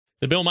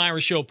The Bill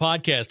Myers Show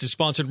podcast is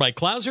sponsored by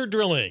Clouser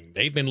Drilling.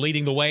 They've been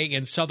leading the way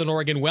in Southern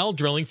Oregon well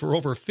drilling for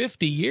over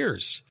 50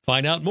 years.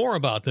 Find out more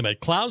about them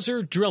at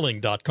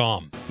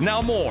clouserdrilling.com.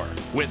 Now more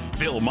with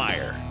Bill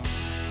Meyer.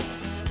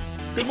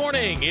 Good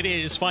morning. It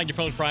is Find Your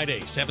Phone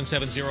Friday,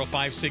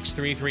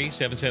 770-5633,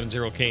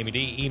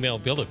 770-KMD. Email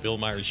Bill at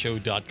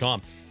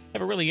BillMyersShow.com. I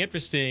have a really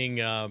interesting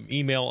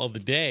email of the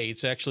day.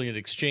 It's actually an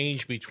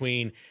exchange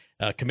between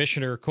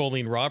Commissioner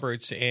Colleen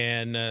Roberts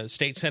and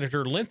State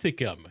Senator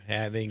Linthicum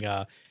having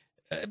a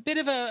bit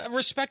of a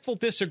respectful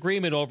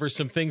disagreement over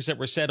some things that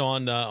were said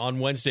on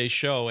Wednesday's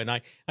show, and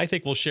I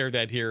think we'll share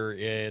that here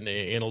in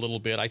a little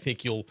bit. I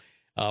think you'll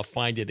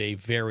find it a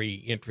very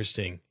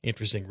interesting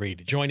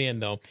read. Join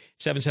in, though,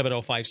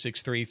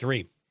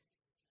 770-5633.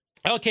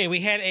 Okay,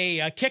 we had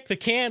a kick the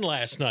can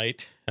last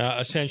night,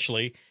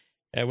 essentially.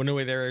 When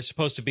there was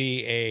supposed to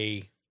be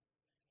a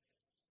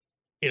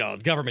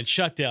government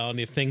shutdown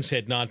if things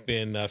had not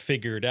been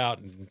figured out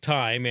in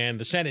time.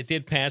 And the Senate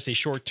did pass a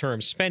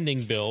short-term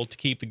spending bill to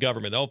keep the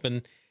government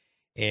open,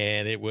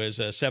 and it was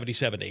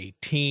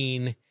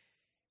 77-18.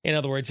 In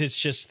other words, it's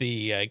just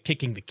the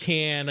kicking the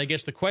can. I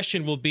guess the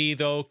question will be,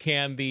 though,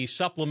 can the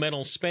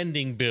supplemental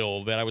spending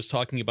bill that I was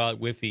talking about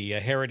with the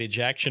Heritage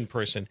Action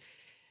person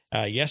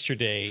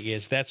yesterday,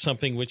 is that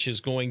something which is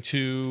going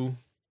to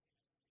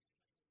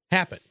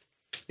happen?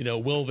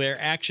 Will there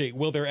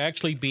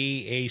actually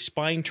be a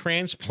spine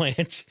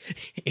transplant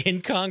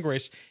in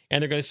Congress?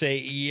 And they're going to say,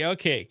 yeah,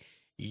 okay,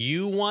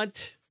 you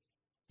want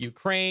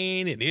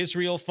Ukraine and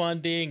Israel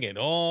funding and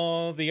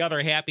all the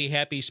other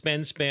happy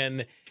spend.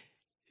 Then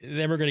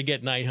we're going to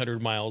get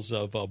 900 miles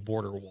of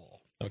border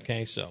wall.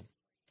 Okay, so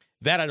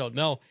that I don't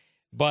know.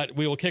 But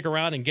we will kick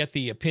around and get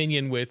the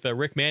opinion with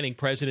Rick Manning,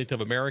 president of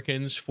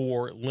Americans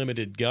for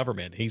Limited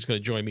Government. He's going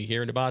to join me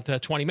here in about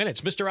 20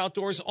 minutes. Mr.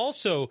 Outdoors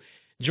also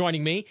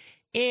joining me.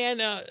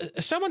 And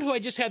someone who I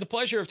just had the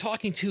pleasure of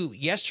talking to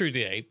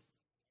yesterday,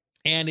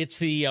 and it's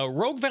the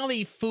Rogue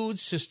Valley Food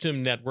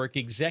System Network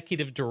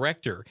Executive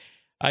Director.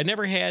 I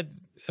never had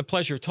the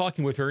pleasure of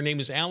talking with her. Her name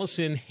is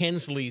Allison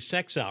Hensley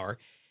Sexauer,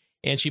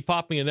 and she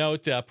popped me a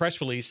note, press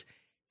release,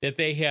 that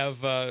they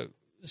have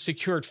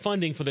secured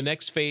funding for the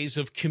next phase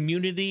of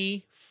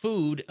community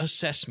food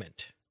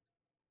assessment.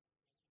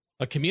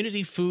 A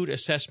community food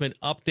assessment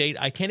update.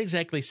 I can't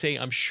exactly say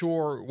I'm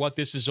sure what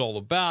this is all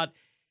about,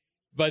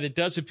 but it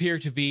does appear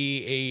to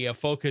be a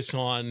focus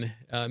on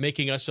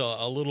making us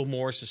a little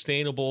more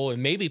sustainable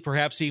and maybe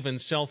perhaps even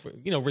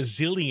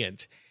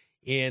resilient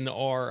in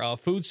our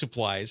food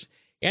supplies.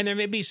 And there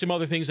may be some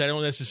other things I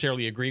don't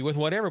necessarily agree with,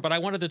 whatever, but I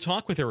wanted to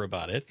talk with her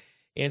about it.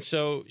 And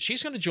so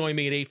she's going to join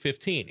me at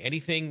 8:15.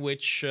 Anything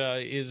which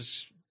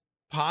is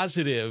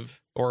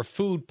positive or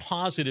food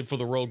positive for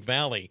the Rogue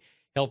Valley,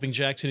 helping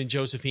Jackson and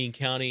Josephine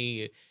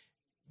County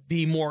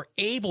be more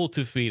able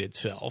to feed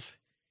itself.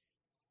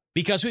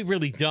 Because we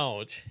really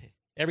don't.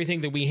 Everything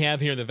that we have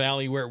here in the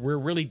valley, we're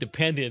really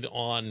dependent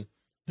on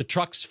the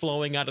trucks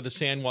flowing out of the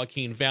San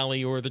Joaquin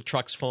Valley or the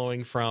trucks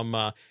flowing from,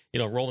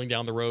 rolling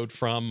down the road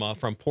from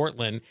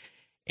Portland.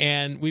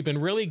 And we've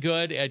been really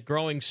good at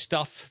growing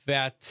stuff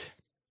that,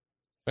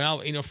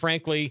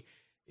 frankly,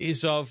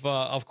 is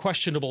of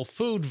questionable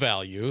food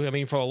value. I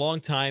mean, for a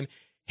long time,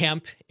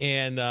 hemp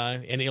and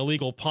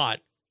illegal pot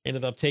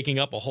ended up taking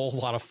up a whole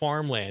lot of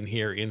farmland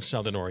here in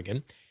Southern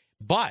Oregon.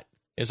 But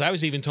as I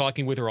was even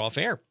talking with her off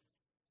air,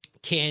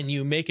 can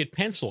you make it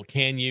pencil?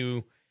 Can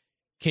you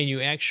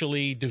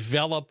actually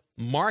develop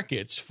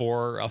markets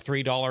for a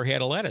 $3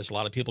 head of lettuce? A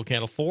lot of people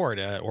can't afford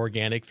an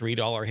organic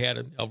 $3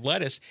 head of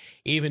lettuce,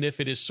 even if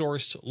it is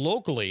sourced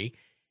locally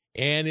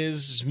and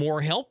is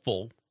more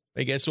helpful,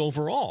 I guess,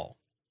 overall.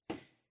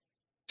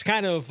 It's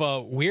kind of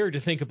weird to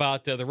think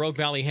about the Rogue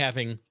Valley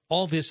having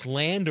all this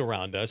land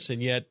around us,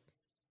 and yet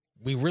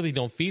we really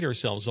don't feed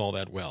ourselves all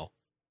that well.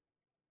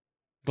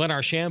 Glenn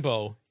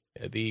Archambault,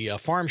 the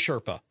farm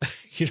Sherpa,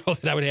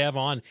 that I would have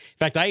on. In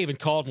fact, I even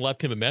called and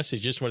left him a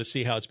message. Just want to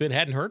see how it's been.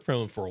 Hadn't heard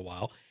from him for a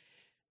while.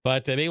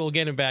 But maybe we'll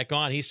get him back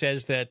on. He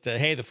says that,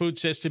 hey, the food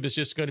system is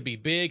just going to be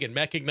big and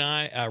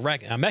mechanized,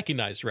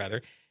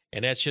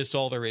 and that's just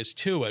all there is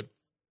to it.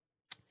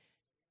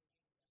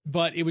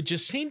 But it would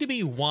just seem to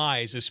be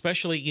wise,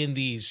 especially in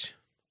these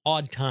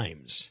odd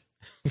times,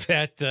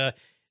 that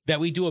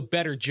we do a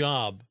better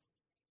job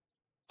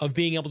of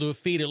being able to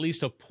feed at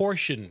least a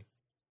portion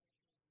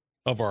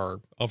of our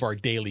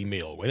daily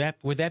meal.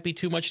 Would that be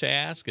too much to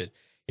ask?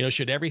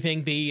 Should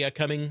everything be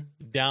coming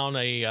down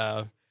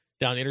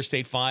down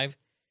Interstate 5?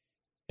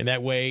 And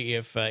that way,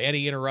 if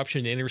any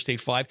interruption to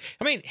Interstate 5,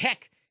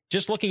 heck,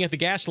 just looking at the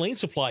gasoline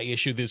supply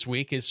issue this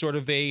week is sort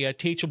of a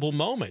teachable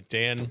moment,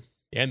 and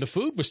the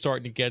food was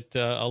starting to get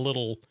a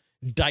little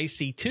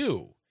dicey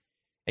too.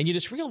 And you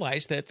just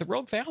realize that the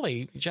Rogue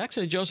Valley,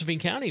 Jackson and Josephine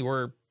County,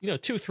 were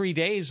 2-3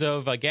 days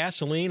of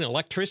gasoline,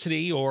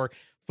 electricity, or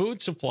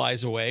food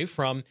supplies away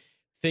from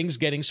things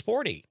getting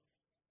sporty.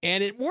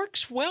 And it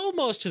works well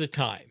most of the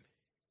time.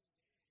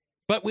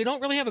 But we don't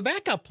really have a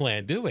backup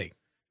plan, do we?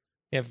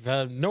 We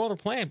have no other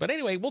plan. But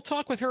anyway, we'll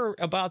talk with her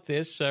about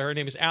this. Her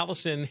name is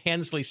Allison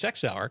Hensley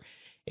Sexauer.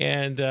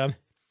 And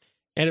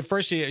And at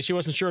first, she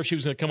wasn't sure if she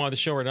was going to come on the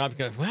show or not.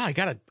 Because, well, I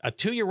got a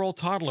 2-year-old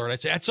toddler. And I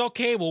said, that's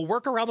okay. We'll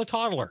work around the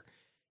toddler.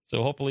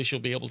 So hopefully she'll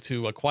be able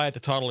to quiet the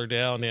toddler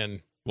down,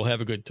 and we'll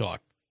have a good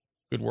talk.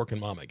 Good working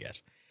mom, I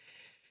guess.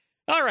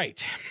 All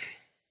right.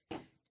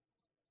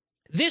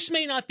 This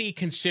may not be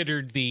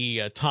considered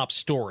the top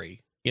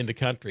story in the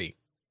country,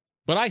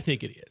 but I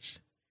think it is.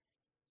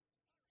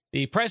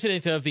 The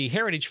president of the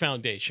Heritage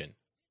Foundation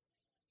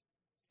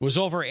was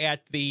over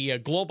at the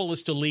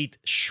globalist elite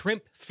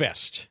Shrimp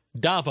Fest,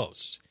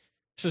 Davos.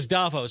 This is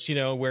Davos,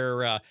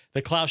 where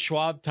the Klaus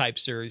Schwab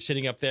types are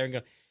sitting up there and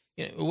go,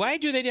 why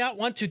do they not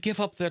want to give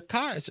up their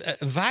cars?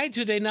 Why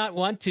do they not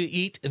want to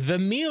eat the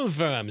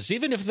mealworms?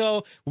 Even if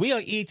though we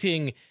are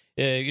eating,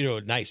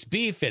 nice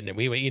beef and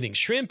we were eating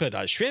shrimp at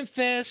our Shrimp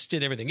Fest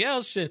and everything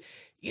else. And,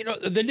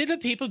 the little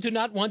people do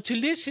not want to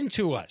listen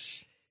to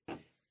us.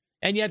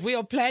 And yet we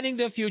are planning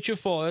their future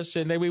for us,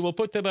 and then we will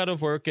put them out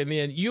of work, and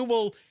then you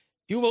will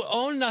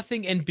own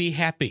nothing and be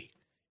happy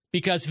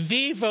because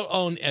we will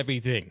own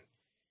everything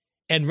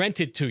and rent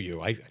it to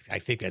you. I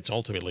think that's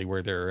ultimately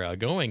where they're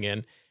going.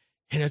 And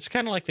it's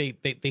kind of like they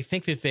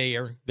think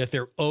that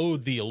they're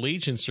owed the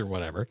allegiance or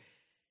whatever.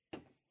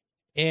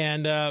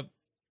 And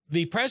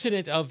the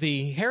president of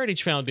the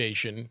Heritage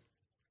Foundation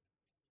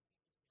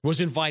was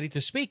invited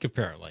to speak,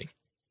 apparently,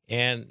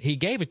 and he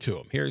gave it to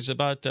him. Here's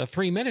about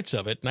 3 minutes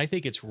of it, and I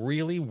think it's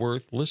really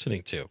worth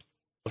listening to.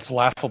 It's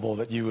laughable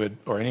that you would,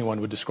 or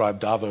anyone would, describe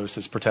Davos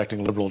as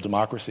protecting liberal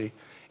democracy.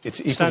 It's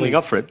equally, standing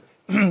up for it.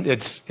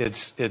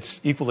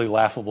 It's equally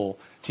laughable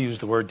to use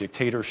the word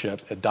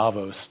dictatorship at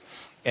Davos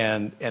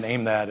and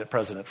aim that at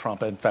President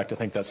Trump. In fact, I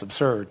think that's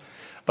absurd.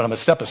 But I'm going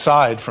to step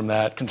aside from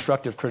that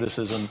constructive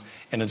criticism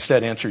and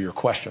instead answer your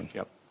question.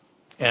 Yep.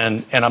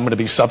 And I'm going to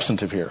be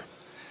substantive here.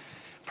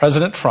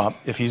 President Trump,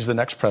 if he's the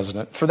next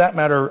president, for that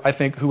matter, I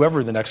think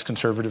whoever the next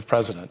conservative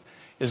president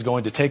is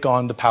going to take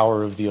on the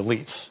power of the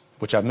elites,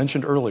 which I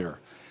mentioned earlier.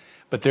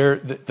 But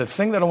the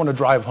thing that I want to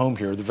drive home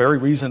here, the very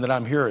reason that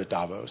I'm here at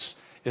Davos,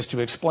 is to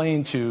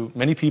explain to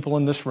many people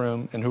in this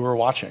room and who are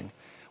watching,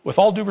 with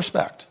all due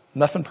respect,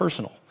 nothing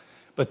personal,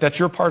 but that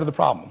you're part of the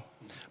problem.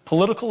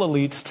 Political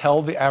elites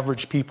tell the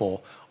average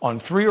people on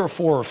 3 or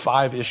 4 or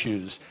 5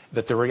 issues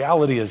that the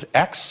reality is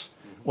X,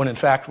 when in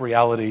fact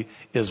reality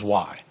is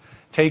Y.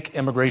 Take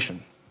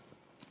immigration.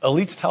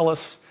 Elites tell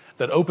us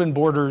that open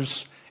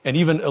borders and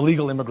even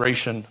illegal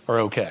immigration are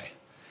okay.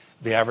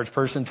 The average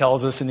person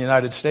tells us in the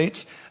United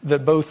States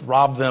that both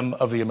rob them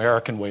of the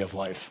American way of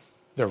life.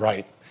 They're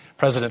right.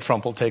 President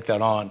Trump will take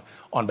that on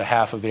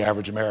behalf of the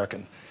average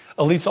American.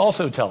 Elites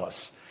also tell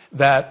us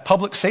that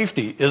public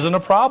safety isn't a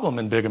problem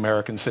in big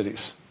American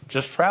cities.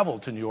 Just travel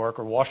to New York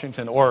or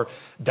Washington or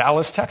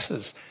Dallas,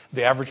 Texas.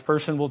 The average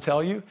person will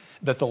tell you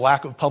that the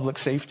lack of public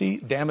safety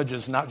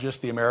damages not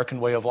just the American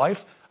way of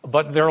life,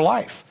 but their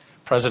life.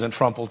 President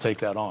Trump will take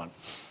that on.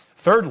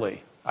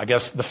 Thirdly, I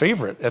guess the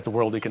favorite at the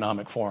World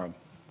Economic Forum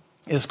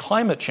is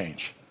climate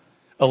change.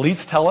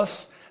 Elites tell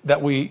us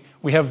that we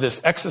have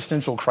this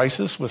existential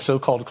crisis with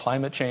so-called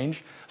climate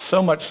change,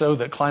 so much so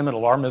that climate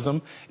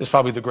alarmism is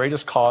probably the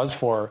greatest cause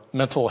for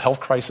mental health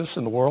crisis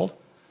in the world.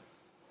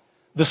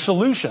 The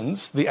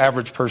solutions, the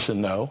average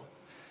person know,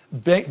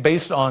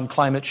 based on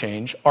climate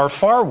change are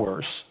far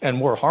worse and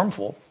more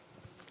harmful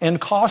and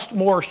cost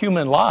more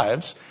human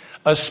lives,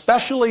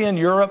 especially in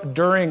Europe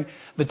during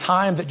the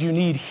time that you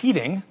need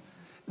heating,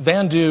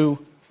 than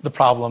do the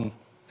problem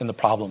and the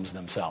problems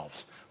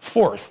themselves.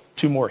 Fourth,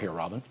 2 more here,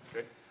 Robin.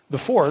 Okay. The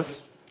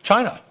fourth,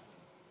 China.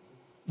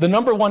 The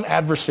number one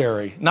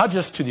adversary, not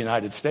just to the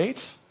United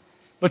States,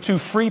 but to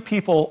free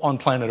people on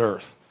planet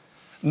Earth.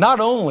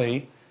 Not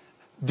only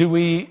do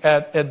we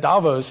at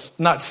Davos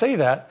not say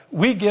that,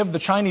 we give the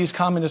Chinese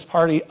Communist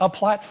Party a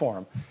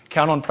platform.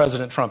 Count on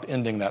President Trump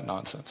ending that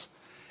nonsense.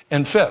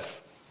 And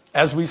fifth,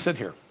 as we sit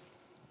here,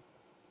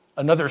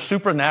 another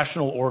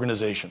supranational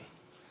organization,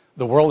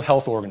 the World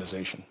Health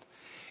Organization,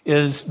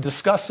 is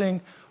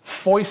discussing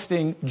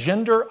foisting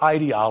gender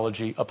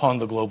ideology upon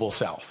the global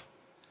South.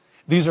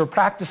 These are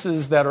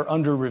practices that are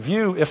under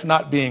review, if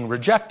not being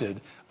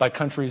rejected, by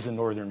countries in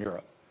Northern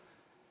Europe.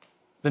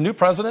 The new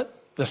president,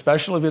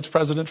 especially if it's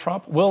President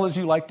Trump, will, as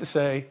you like to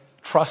say,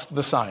 trust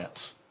the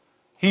science.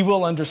 He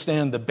will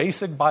understand the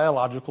basic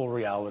biological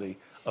reality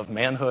of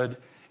manhood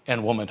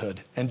and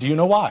womanhood. And do you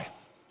know why?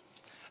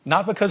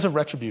 Not because of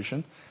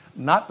retribution,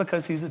 not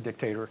because he's a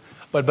dictator,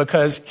 but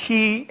because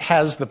he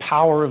has the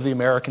power of the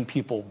American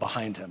people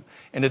behind him.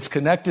 And it's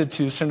connected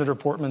to Senator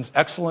Portman's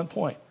excellent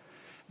point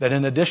that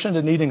in addition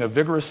to needing a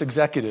vigorous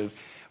executive,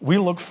 we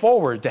look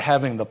forward to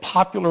having the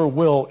popular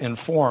will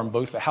inform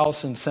both the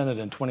House and Senate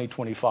in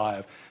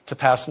 2025 to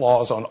pass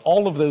laws on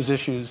all of those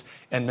issues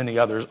and many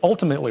others.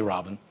 Ultimately,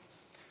 Robin,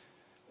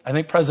 I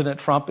think President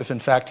Trump, if in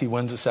fact he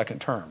wins a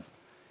second term,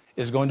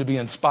 is going to be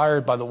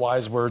inspired by the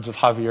wise words of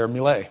Javier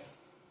Milei,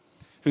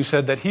 who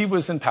said that he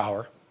was in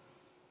power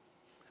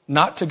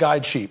not to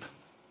guide sheep,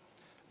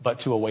 but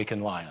to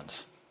awaken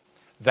lions.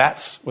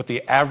 That's what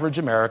the average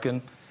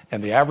American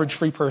and the average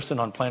free person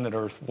on planet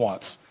Earth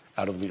wants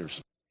out of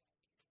leaders.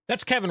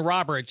 That's Kevin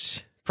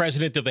Roberts,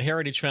 president of the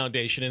Heritage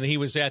Foundation, and he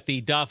was at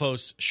the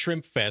Davos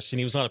Shrimp Fest, and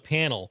he was on a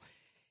panel.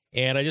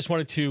 And I just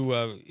wanted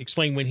to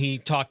explain when he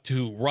talked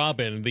to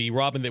Robin. The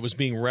Robin that was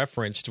being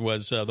referenced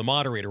was the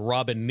moderator,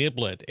 Robin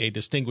Niblett, a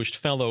distinguished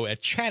fellow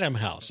at Chatham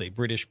House, a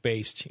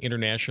British-based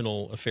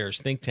international affairs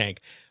think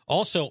tank.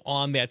 Also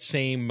on that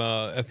same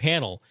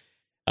panel,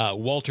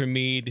 Walter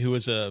Mead, who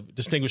is a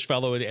distinguished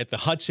fellow at the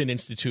Hudson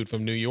Institute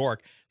from New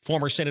York,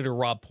 former Senator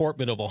Rob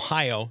Portman of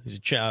Ohio, he's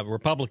a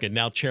Republican,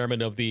 now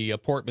chairman of the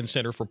Portman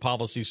Center for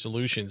Policy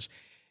Solutions,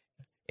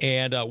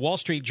 and Wall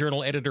Street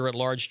Journal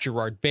editor-at-large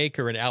Gerard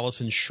Baker, and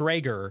Allison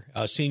Schrager,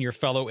 a senior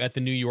fellow at the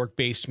New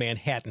York-based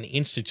Manhattan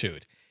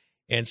Institute.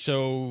 And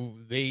so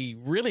they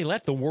really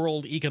let the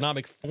World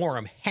Economic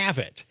Forum have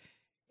it.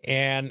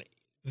 And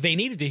they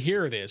needed to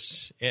hear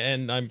this,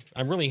 and I'm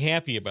really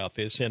happy about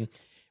this. And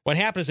what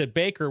happened is that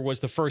Baker was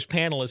the first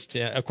panelist,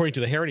 according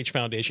to the Heritage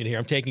Foundation here.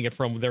 I'm taking it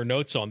from their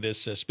notes on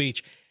this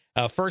speech.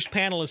 First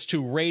panelist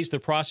to raise the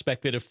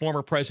prospect that if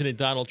former President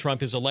Donald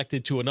Trump is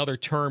elected to another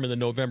term in the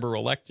November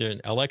election,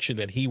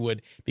 that he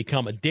would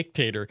become a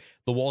dictator.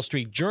 The Wall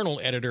Street Journal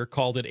editor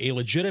called it a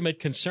legitimate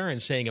concern,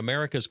 saying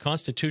America's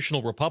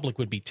constitutional republic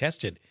would be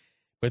tested,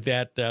 but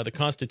that the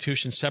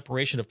Constitution's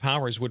separation of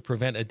powers would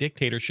prevent a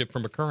dictatorship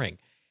from occurring.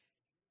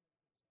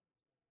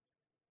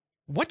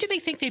 What do they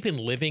think they've been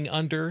living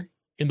under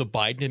in the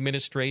Biden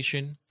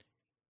administration?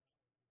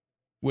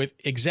 With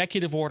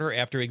executive order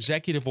after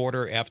executive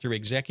order after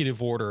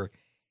executive order,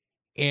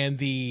 and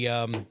the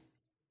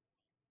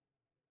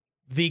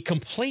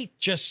complete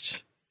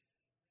just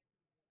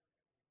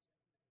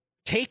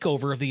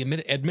takeover of the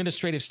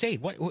administrative state.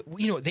 What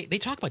they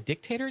talk about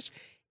dictators,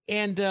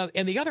 and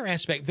the other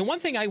aspect. The one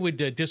thing I would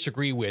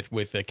disagree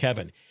with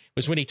Kevin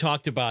was when he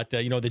talked about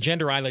the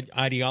gender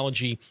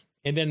ideology,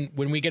 and then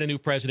when we get a new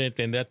president,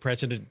 and that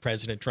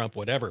President Trump,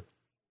 whatever,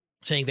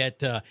 saying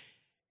that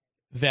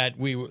that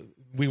we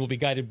will be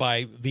guided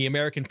by the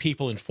American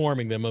people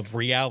informing them of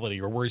reality,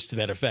 or words to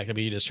that effect. I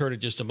mean, you just heard it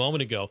just a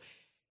moment ago.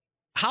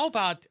 How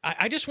about,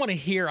 I just want to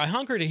hear, I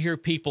hunger to hear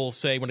people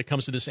say when it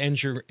comes to this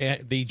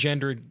the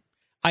gendered,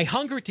 I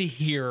hunger to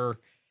hear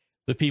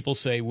the people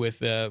say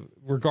with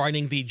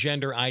regarding the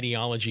gender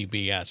ideology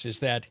BS is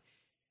that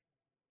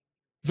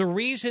the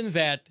reason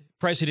that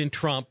President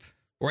Trump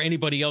or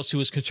anybody else who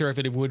is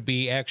conservative would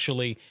be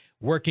actually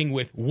working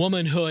with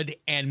womanhood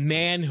and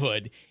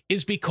manhood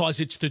is because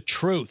it's the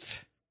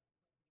truth.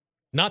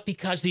 Not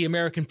because the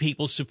American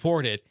people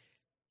support it,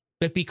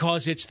 but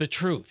because it's the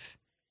truth.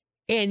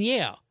 And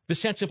yeah, the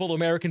sensible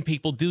American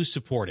people do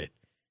support it.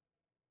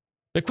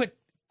 But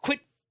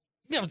quit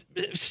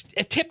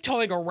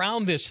tiptoeing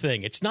around this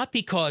thing. It's not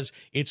because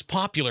it's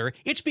popular,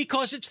 it's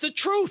because it's the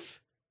truth.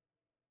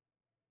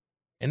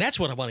 And that's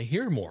what I want to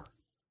hear more.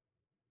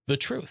 The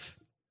truth.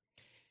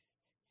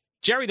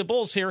 Jerry the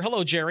Bull's here.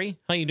 Hello, Jerry.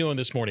 How you doing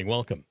this morning?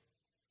 Welcome.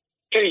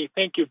 Hey,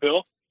 thank you,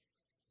 Bill.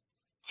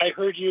 I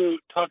heard you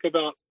talk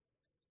about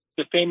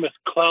the famous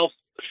Klaus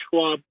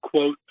Schwab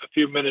quote a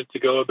few minutes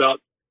ago about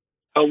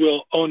how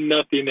we'll own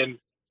nothing and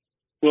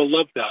we'll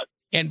love that.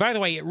 And by the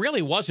way, it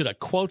really wasn't a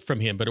quote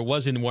from him, but it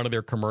was in one of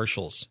their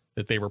commercials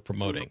that they were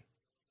promoting.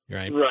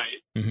 Right?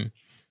 Right. Mm-hmm.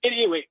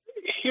 Anyway,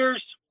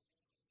 here's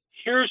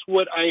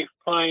what I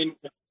find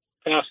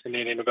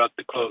fascinating about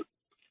the quote.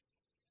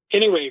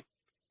 Anyway,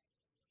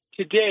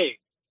 today,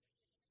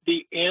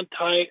 the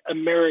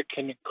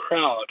anti-American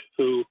crowd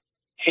who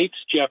hates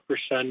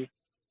Jefferson,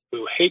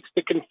 who hates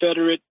the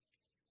Confederate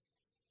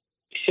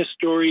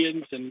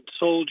historians and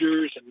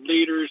soldiers and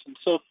leaders and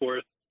so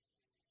forth,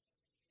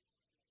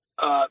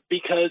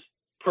 because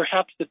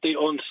perhaps that they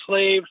owned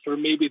slaves or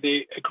maybe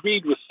they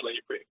agreed with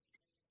slavery.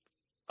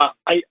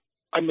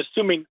 I'm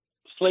assuming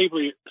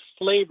slavery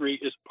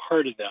is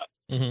part of that,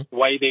 mm-hmm.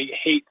 why they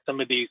hate some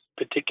of these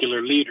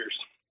particular leaders.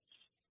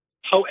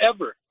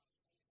 However,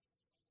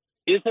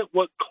 isn't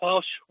what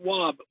Klaus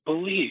Schwab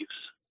believes,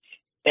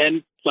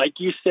 and like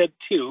you said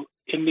too,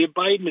 in the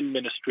Biden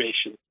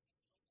administration,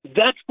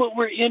 that's what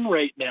we're in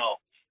right now.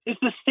 It's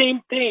the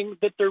same thing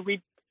that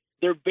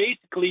they're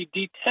basically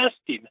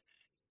detesting.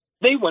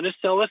 They want to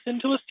sell us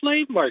into a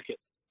slave market,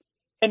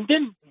 and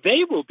then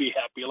they will be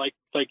happy, like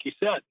you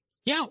said.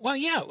 Yeah, well,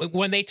 yeah.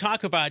 When they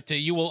talk about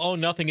you will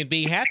own nothing and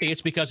be happy,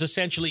 it's because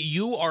essentially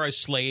you are a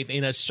slave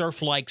in a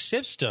serf-like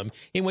system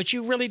in which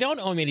you really don't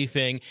own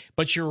anything,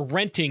 but you're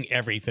renting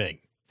everything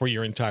for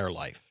your entire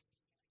life.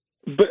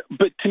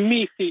 But to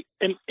me, see,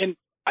 and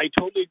I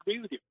totally agree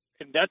with you,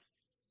 and that's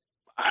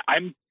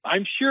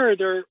I'm sure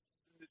they're,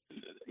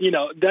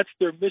 that's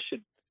their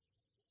mission.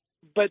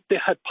 But the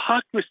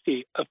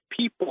hypocrisy of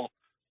people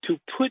to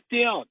put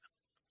down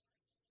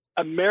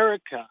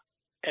America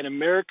and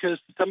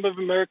some of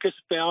America's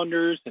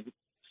founders and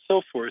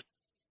so forth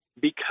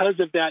because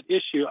of that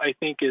issue, I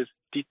think is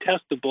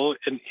detestable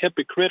and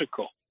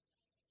hypocritical.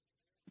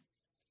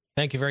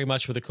 Thank you very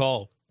much for the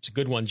call. It's a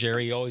good one,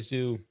 Jerry. You always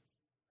do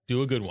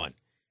a good one.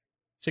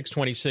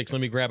 626.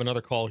 Let me grab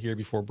another call here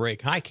before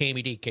break. Hi,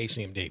 KMED,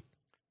 KCMD.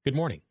 Good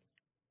morning.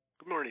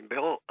 Good morning,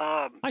 Bill.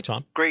 Hi,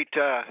 Tom. Great.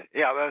 That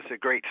was a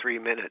great 3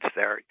 minutes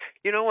there.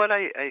 You know what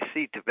I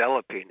see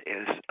developing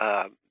is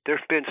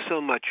there's been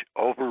so much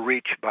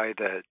overreach by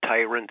the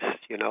tyrants,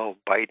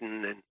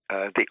 Biden and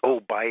the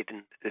old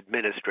Biden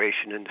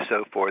administration and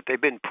so forth.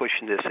 They've been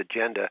pushing this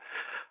agenda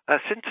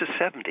since the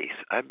 70s.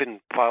 I've been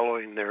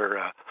following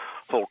their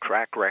whole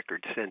track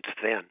record since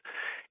then.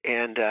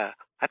 And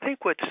I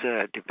think what's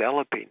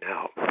developing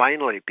now,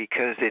 finally,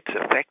 because it's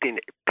affecting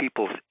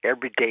people's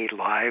everyday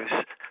lives,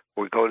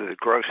 we go to the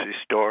grocery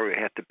store, we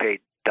have to pay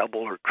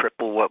double or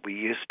triple what we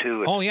used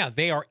to. Oh, yeah,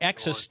 they are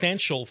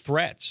existential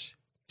threats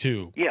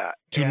to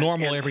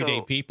normal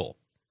everyday people.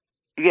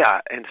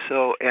 Yeah, and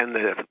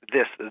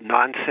this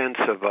nonsense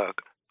of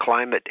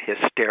climate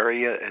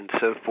hysteria and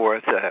so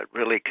forth,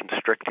 really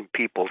constricting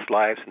people's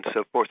lives and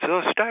so forth. So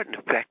it's starting to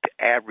affect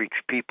average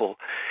people.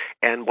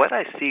 And what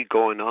I see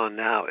going on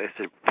now is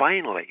that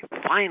finally,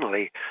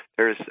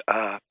 there's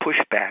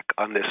pushback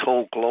on this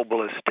whole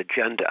globalist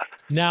agenda.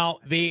 Now,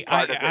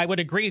 I would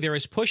agree there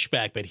is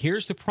pushback, but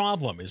here's the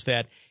problem: is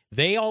that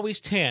they always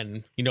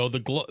tend,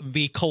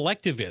 the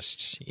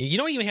collectivists. You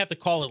don't even have to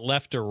call it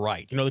left or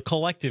right. The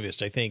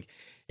collectivist, I think.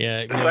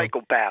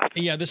 Psychopath.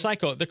 Yeah,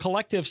 the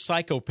collective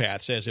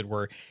psychopaths, as it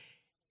were.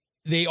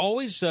 They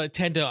always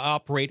tend to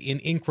operate in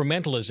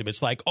incrementalism.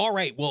 It's like, all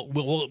right,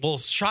 we'll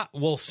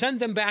send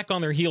them back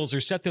on their heels or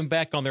set them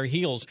back on their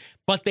heels,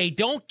 but they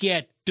don't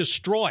get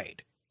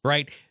destroyed,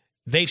 right?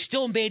 They've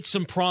still made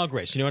some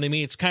progress. You know what I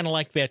mean? It's kind of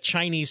like that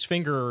Chinese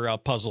finger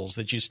puzzles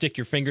that you stick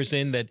your fingers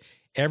in, that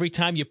every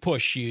time you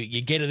push,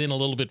 you get it in a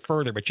little bit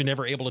further, but you're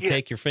never able to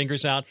take your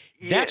fingers out.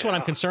 That's what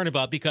I'm concerned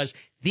about, because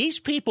these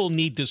people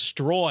need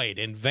destroyed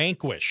and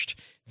vanquished.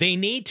 They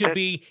need to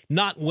be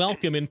not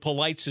welcome in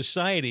polite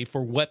society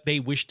for what they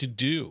wish to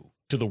do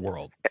to the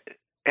world.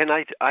 And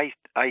I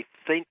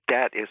think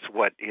that is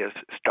what is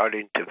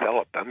starting to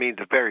develop. I mean,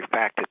 the very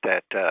fact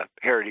that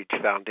Heritage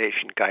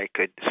Foundation guy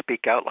could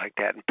speak out like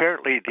that. And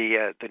apparently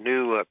the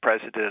new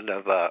president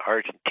of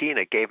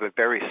Argentina gave a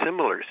very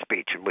similar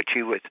speech in which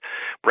he was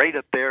right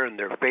up there in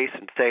their face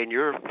and saying,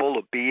 "You're full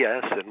of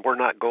BS, and we're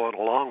not going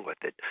along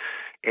with it."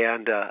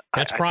 And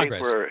that's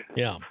progress.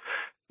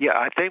 Yeah,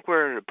 I think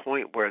we're at a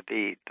point where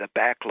the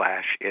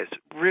backlash is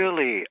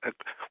really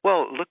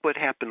look what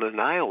happened in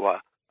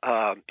Iowa.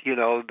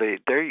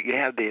 There you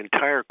have the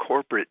entire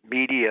corporate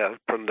media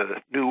from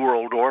the New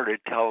World Order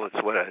telling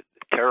us what a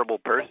terrible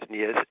person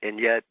he is, and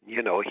yet,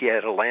 he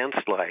had a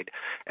landslide.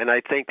 And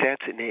I think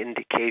that's an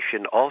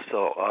indication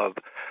also of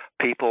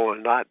people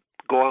not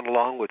going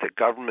along with the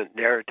government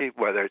narrative,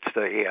 whether it's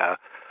the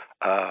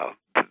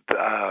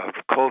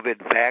COVID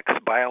vax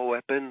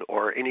bioweapon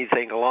or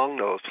anything along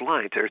those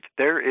lines.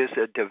 There is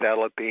a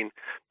developing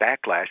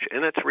backlash,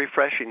 and it's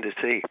refreshing to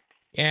see.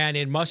 And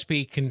it must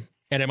be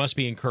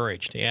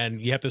encouraged,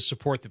 and you have to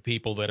support the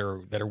people that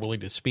are willing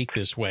to speak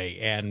this way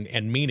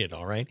and mean it.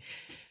 All right,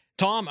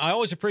 Tom, I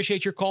always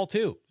appreciate your call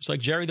too. It's like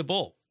Jerry the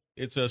Bull.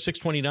 It's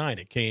 629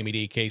 at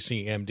KMED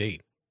KCMD,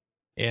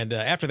 and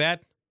after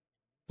that,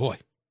 boy,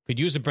 could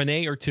use a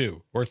Benet or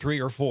two or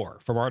three or four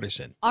from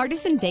Artisan.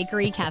 Artisan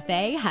Bakery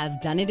Cafe has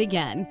done it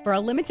again. For a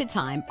limited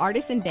time,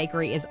 Artisan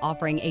Bakery is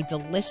offering a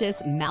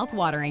delicious,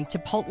 mouth-watering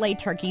Chipotle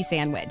turkey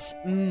sandwich.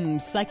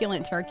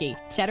 Succulent turkey,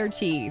 cheddar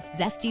cheese,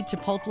 zesty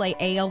Chipotle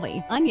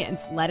aioli,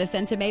 onions, lettuce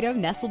and tomato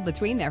nestled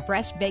between their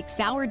fresh baked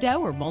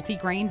sourdough or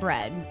multigrain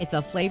bread. It's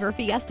a flavor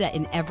fiesta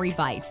in every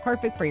bite,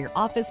 perfect for your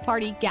office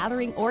party,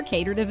 gathering, or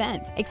catered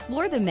event.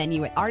 Explore the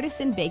menu at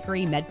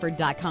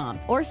artisanbakerymedford.com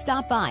or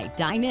stop by,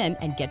 dine in,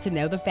 and get to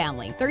know the family.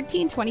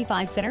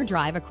 1325 Center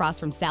Drive across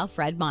from South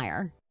Fred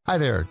Meyer. Hi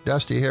there,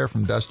 Dusty here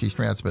from Dusty's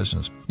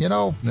Transmissions.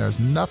 There's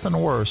nothing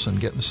worse than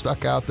getting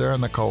stuck out there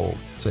in the cold.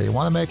 So you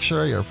want to make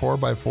sure your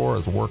 4x4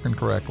 is working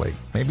correctly.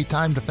 Maybe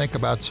time to think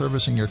about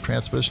servicing your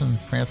transmission,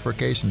 transfer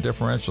case, and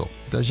differential.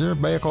 Does your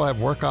vehicle have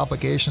work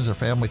obligations or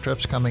family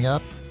trips coming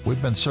up? We've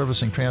been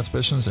servicing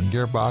transmissions and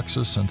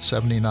gearboxes since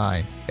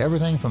 '79.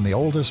 Everything from the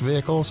oldest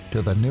vehicles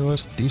to the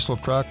newest diesel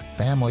truck,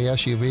 family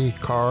SUV,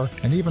 car,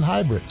 and even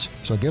hybrids.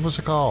 So give us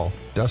a call.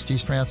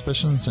 Dusty's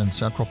Transmissions in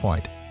Central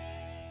Point.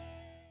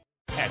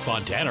 At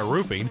Fontana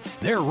Roofing,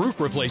 their roof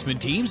replacement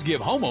teams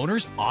give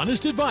homeowners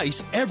honest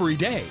advice every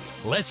day.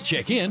 Let's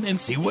check in and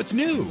see what's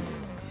new.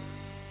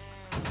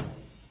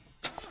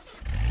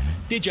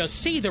 Did you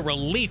see the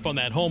relief on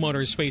that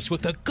homeowner's face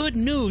with the good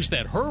news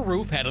that her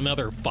roof had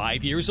another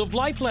 5 years of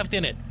life left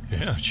in it?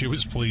 Yeah, she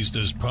was pleased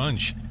as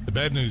punch. The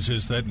bad news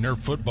is that Nerf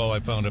football I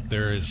found up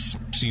there has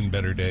seen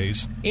better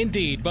days.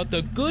 Indeed, but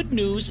the good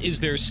news is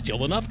there's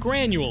still enough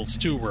granules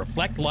to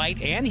reflect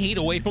light and heat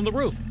away from the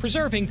roof,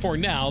 preserving for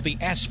now the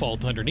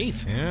asphalt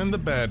underneath. And the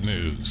bad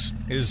news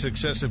is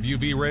excessive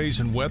UV rays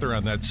and weather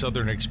on that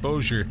southern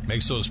exposure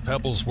makes those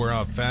pebbles wear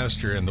out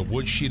faster, and the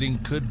wood sheeting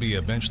could be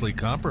eventually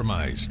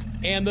compromised.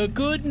 And the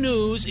good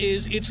news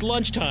is it's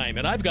lunchtime,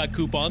 and I've got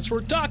coupons for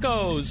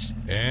tacos.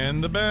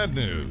 And the bad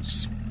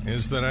news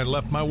is that I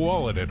left my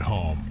wallet at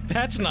home.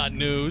 That's not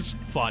news.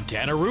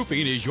 Fontana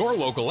Roofing is your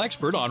local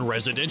expert on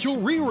residential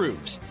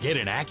re-roofs. Get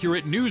an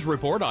accurate news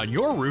report on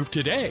your roof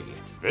today.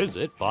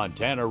 Visit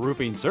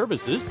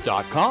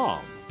FontanaRoofingServices.com.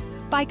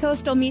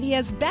 Bicoastal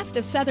Media's Best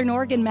of Southern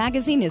Oregon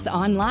magazine is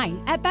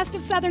online at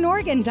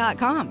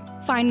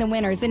bestofsouthernoregon.com. Find the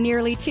winners in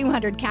nearly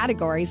 200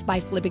 categories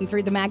by flipping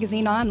through the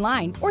magazine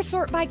online or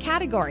sort by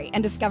category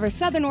and discover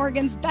Southern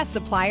Oregon's best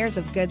suppliers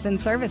of goods and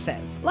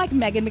services, like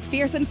Megan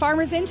McPherson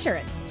Farmers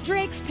Insurance,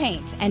 Drake's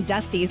Paint, and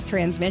Dusty's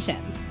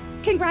Transmissions.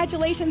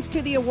 Congratulations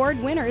to the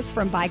award winners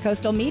from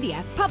Bicoastal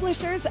Media,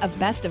 publishers of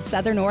Best of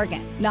Southern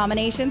Oregon.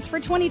 Nominations for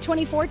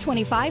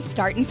 2024-25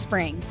 start in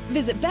spring.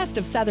 Visit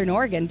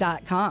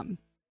bestofsouthernoregon.com.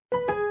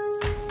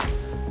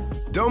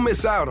 Don't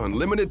miss out on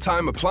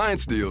limited-time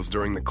appliance deals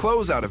during the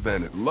closeout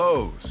event at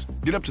Lowe's.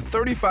 Get up to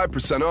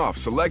 35% off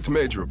select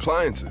major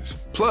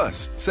appliances.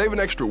 Plus, save an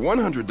extra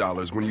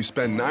 $100 when you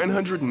spend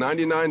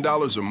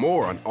 $999 or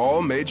more on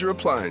all major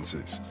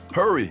appliances.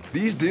 Hurry,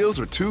 these deals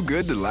are too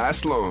good to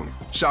last long.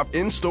 Shop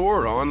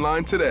in-store or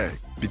online today.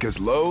 Because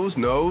Lowe's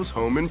knows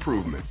home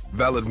improvement.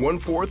 Valid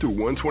 1/4 through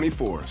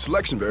 1/24.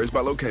 Selection varies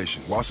by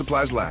location. While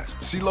supplies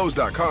last. See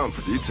Lowe's.com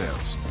for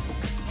details.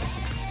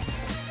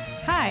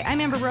 Hi, I'm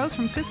Amber Rose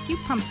from Siskiyou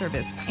Pump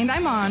Service, and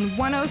I'm on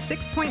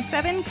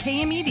 106.7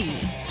 KMED.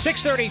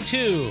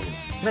 6:32.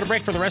 We're going to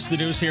break for the rest of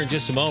the news here in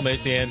just a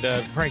moment, and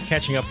probably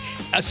catching up.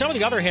 Some of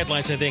the other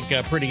headlines, I think,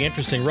 pretty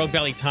interesting. Rogue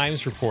Valley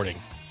Times reporting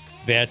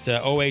that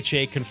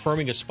OHA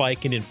confirming a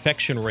spike in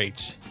infection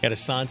rates at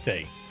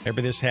Asante.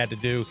 Remember, this had to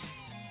do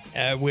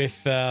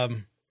with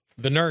the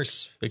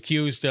nurse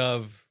accused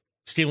of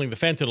stealing the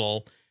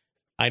fentanyl.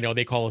 I know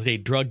they call it a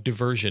drug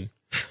diversion.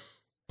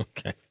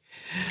 Okay.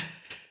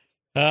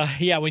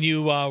 When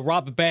you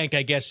rob a bank,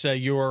 I guess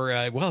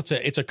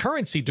it's a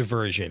currency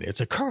diversion. It's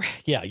a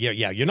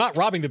You're not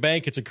robbing the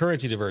bank; it's a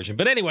currency diversion.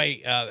 But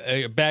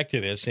anyway, back to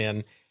this, and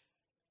it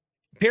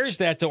appears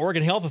that the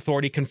Oregon Health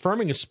Authority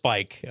confirming a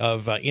spike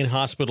of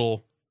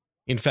in-hospital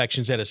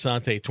infections at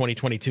Asante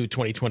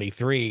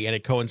 2022-2023, and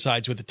it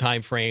coincides with the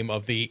time frame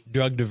of the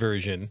drug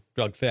diversion,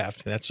 drug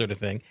theft, that sort of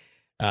thing.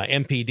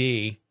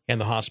 MPD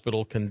and the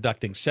hospital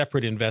conducting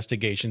separate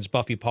investigations.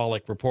 Buffy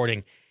Pollock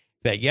reporting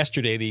that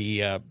yesterday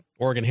the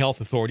Oregon Health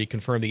Authority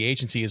confirmed the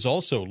agency has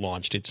also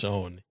launched its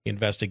own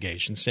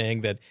investigation, saying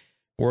that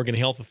Oregon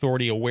Health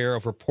Authority aware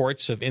of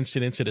reports of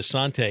incidents at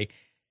Asante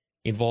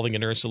involving a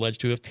nurse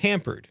alleged to have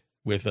tampered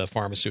with a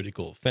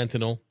pharmaceutical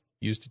fentanyl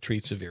used to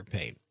treat severe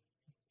pain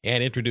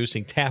and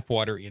introducing tap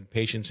water in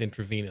patients'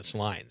 intravenous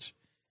lines.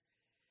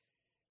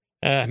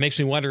 Makes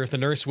me wonder if the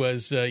nurse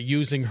was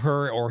using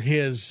her or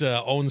his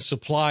own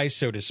supply,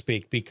 so to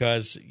speak,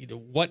 because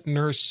what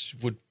nurse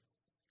wouldn't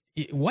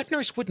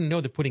know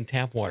that putting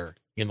tap water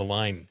in the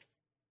line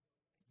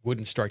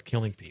wouldn't start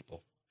killing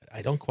people?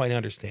 I don't quite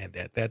understand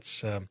that.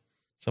 That's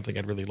something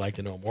I'd really like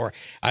to know more.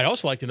 I'd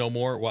also like to know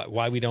more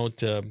why we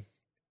don't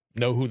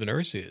know who the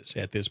nurse is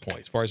at this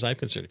point. As far as I'm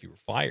concerned, if you were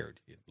fired,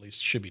 you at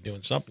least should be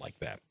doing something like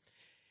that.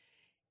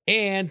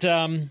 And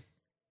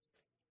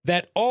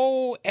that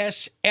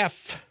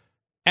OSF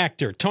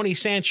actor, Tony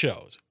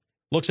Sancho,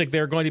 looks like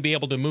they're going to be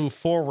able to move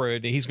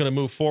forward. He's going to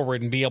move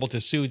forward and be able to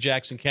sue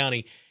Jackson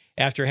County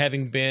after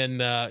having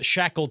been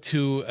shackled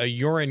to a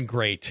urine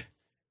grate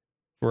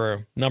for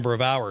a number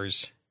of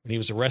hours when he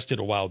was arrested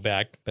a while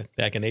back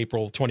in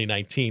April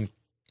 2019.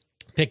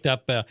 Picked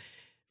up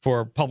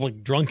for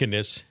public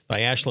drunkenness by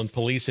Ashland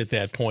police at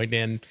that point,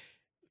 and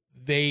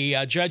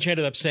the judge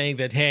ended up saying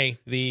that, hey,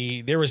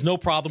 there was no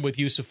problem with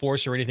use of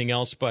force or anything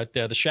else, but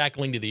the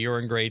shackling to the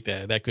urine grate,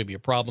 that could be a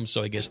problem,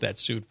 so I guess that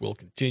suit will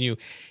continue,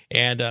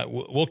 and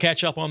we'll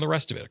catch up on the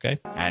rest of it, okay?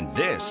 And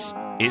this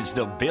is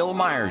the Bill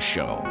Myers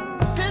Show.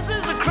 This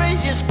is the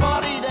craziest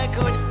party that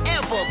could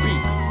ever be.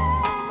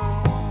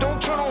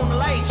 Don't turn on the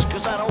lights,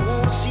 because I don't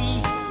want to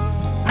see.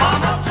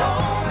 Mama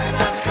told me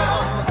not to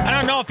come. I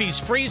don't know if he's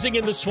freezing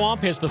in the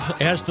swamp. Has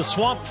the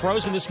swamp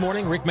frozen this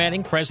morning? Rick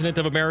Manning, president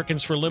of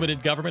Americans for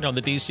Limited Government, on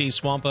the D.C.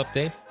 Swamp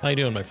Update. How you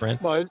doing, my friend?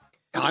 Well,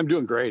 I'm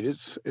doing great.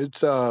 It's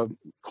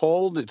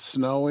cold. It's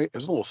snowy.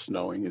 It's a little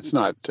snowing. It's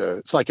not.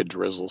 It's like a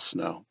drizzle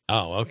snow.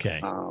 Oh, okay.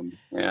 But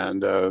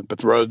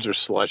the roads are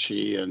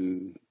slushy,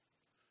 and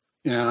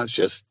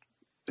it's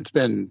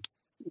been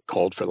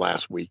cold for the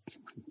last week,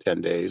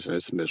 10 days, and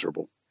it's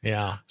miserable.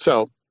 Yeah.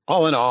 So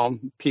all in all,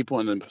 people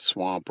in the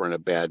swamp are in a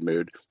bad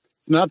mood.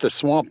 It's not the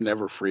swamp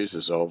never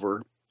freezes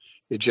over.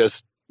 It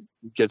just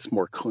gets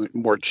more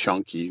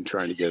chunky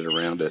trying to get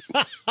around it.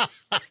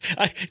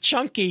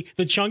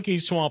 The chunky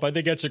swamp. I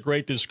think that's a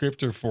great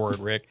descriptor for it,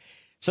 Rick.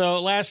 So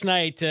last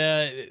night,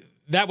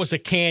 that was a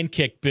can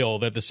kick bill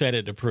that the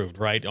Senate approved,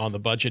 right, on the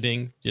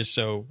budgeting, just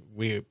so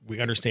we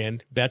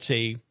understand. That's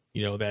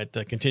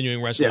that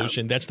continuing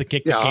resolution. Yeah. That's the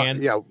kick the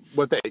can.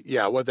 What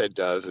that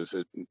does is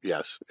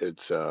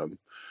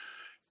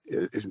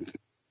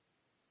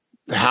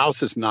the House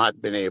has not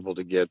been able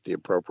to get the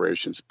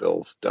appropriations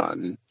bills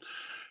done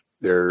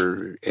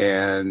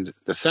and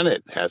the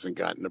Senate hasn't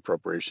gotten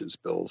appropriations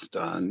bills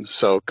done.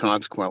 So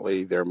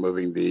consequently, they're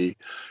moving the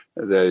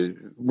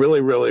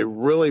really,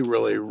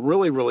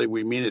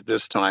 we mean it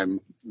this time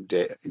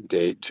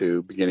date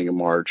to beginning of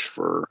March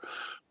for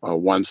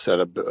one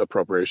set of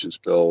appropriations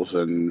bills,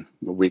 and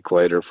a week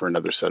later for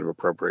another set of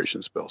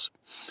appropriations bills.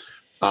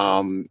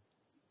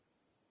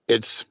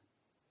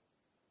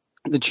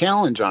 the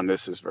challenge on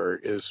this is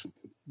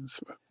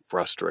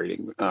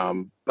frustrating.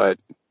 But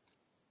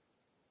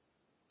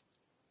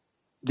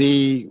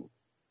the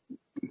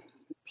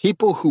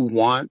people who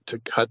want to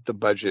cut the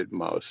budget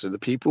most are the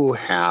people who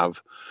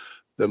have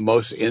the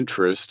most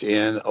interest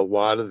in a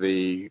lot of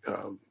the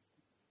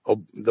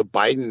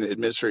Biden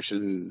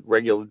administration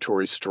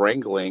regulatory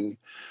strangling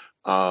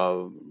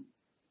defunds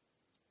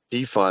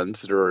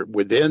that are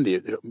within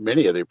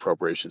many of the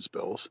appropriations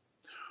bills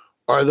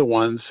are the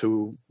ones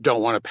who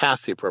don't want to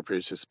pass the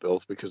appropriations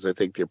bills because they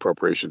think the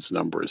appropriations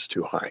number is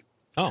too high.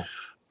 Oh,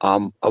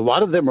 a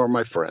lot of them are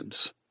my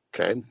friends.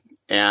 Okay.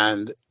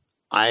 And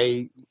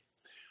I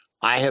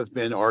have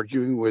been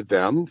arguing with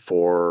them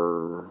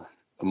for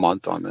a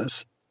month on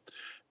this.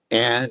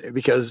 And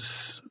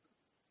because,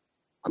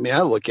 I mean,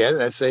 I look at it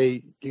and I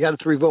say, you got a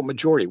 3-vote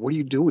majority. What are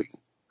you doing?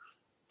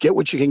 Get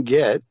what you can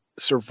get,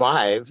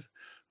 survive,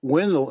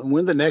 win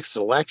the next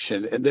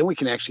election, and then we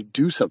can actually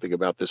do something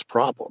about this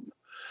problem.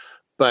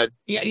 But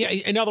yeah.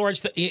 In other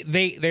words,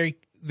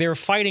 they're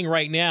fighting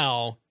right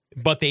now,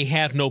 but they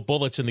have no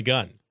bullets in the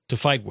gun to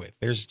fight with.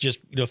 There's just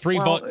three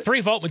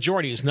vote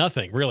majority is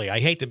nothing really. I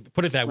hate to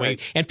put it that way,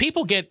 and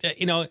people get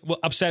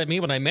upset at me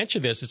when I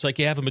mention this. It's like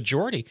you have a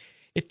majority.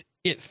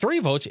 3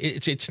 votes.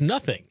 It's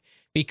nothing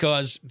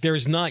because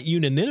there's not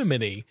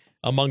unanimity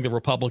among the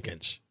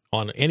Republicans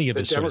on any of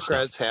this. The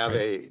Democrats sort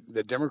of stuff,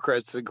 the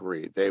Democrats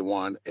agree they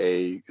want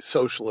a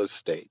socialist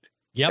state.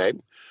 Yep. Okay?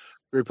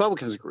 The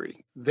Republicans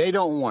agree they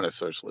don't want a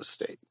socialist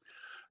state.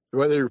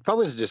 Whether the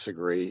Republicans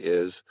disagree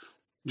is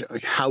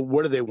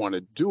what do they want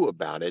to do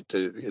about it?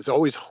 It's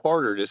always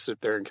harder to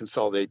sit there and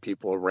consolidate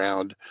people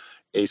around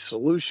a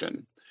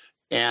solution.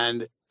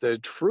 And the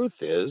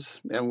truth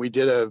is, and we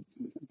did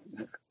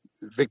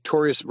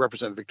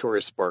Representative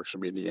Victoria Sparks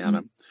from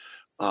Indiana,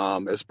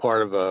 as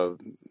part of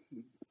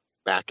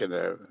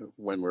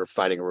when we were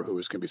fighting over who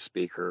was going to be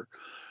speaker.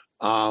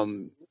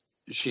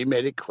 She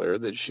made it clear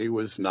that she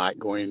was not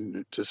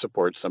going to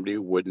support somebody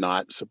who would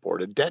not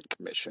support a debt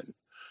commission.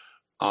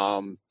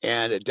 And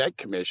a debt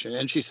commission,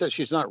 and she says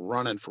she's not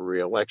running for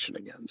re-election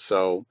again.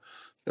 So,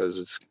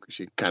 because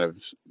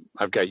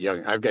I've got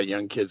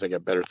young kids, I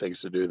got better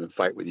things to do than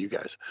fight with you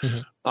guys.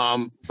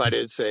 Mm-hmm. But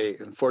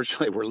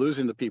unfortunately, we're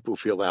losing the people who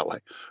feel that way.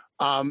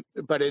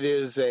 But it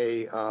is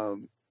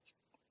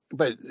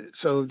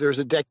so there's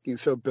a debt.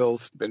 So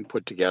bill's been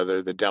put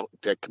together. The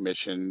debt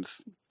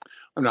commissions.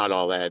 I'm not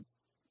all that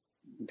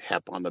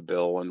hep on the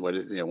bill and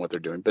what they're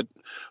doing. But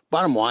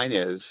bottom line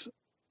is,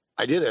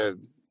 I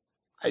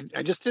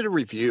just did a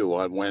review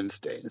on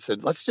Wednesday and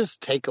said, let's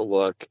just take a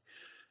look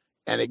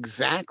at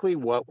exactly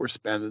what we're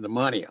spending the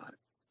money on.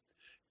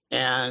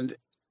 And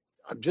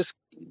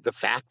the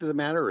fact of the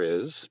matter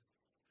is,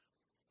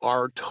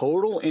 our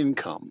total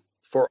income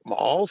for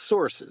all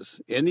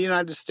sources in the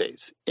United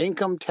States,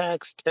 income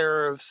tax,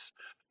 tariffs,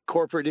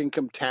 corporate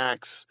income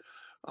tax,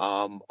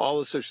 all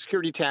the Social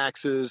Security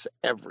taxes,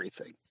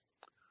 everything,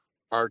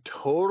 our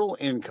total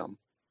income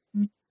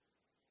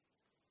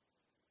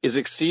is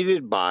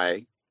exceeded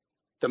by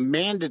the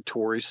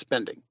mandatory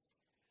spending.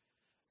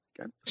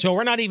 Okay. So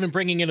we're not even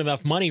bringing in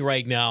enough money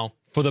right now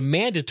for the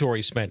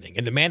mandatory spending.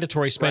 And the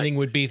mandatory spending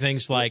would be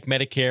things like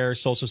Medicare,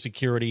 Social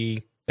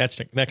Security, that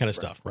kind of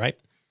stuff, right?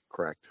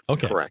 Correct.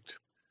 Okay. Correct.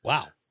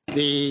 Wow.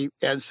 And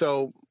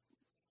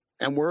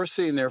we're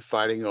sitting there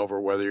fighting over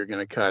whether you're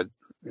going to cut,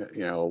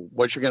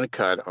 what you're going to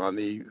cut on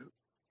the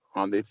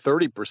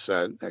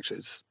 30%, actually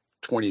it's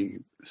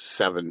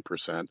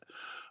 27%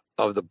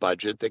 of the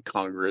budget that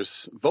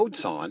Congress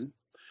votes on.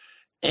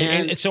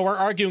 And so we're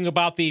arguing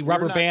about the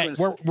rubber band.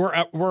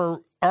 We're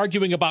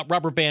arguing about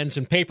rubber bands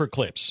and paper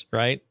clips,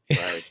 right?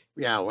 Right.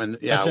 Yeah. When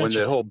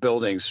the whole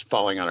building's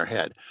falling on our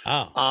head.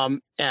 Oh.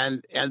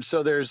 And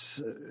so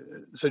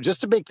so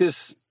just to make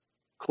this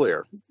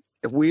clear,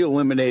 if we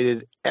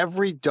eliminated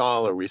every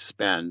dollar we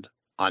spend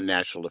on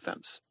national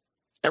defense,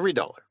 every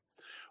dollar,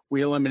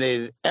 we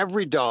eliminated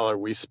every dollar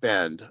we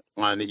spend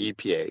on the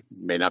EPA.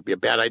 May not be a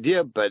bad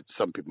idea, but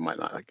some people might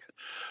not like it.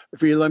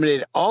 If we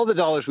eliminated all the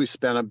dollars we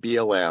spent on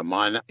BLM,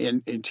 on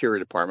Interior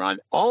Department, on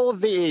all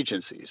of the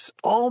agencies,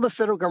 all the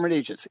federal government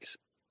agencies,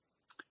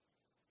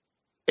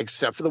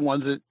 except for the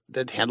ones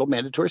that handle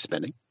mandatory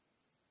spending,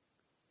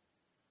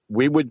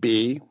 we would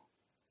be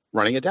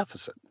running a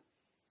deficit.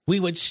 We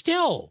would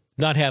still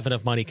not have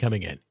enough money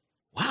coming in.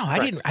 Wow,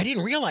 I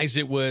didn't realize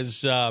it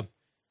was that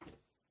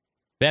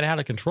out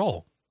of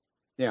control.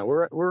 Yeah,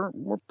 we're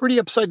pretty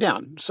upside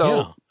down.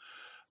 So,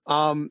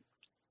 now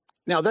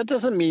that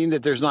doesn't mean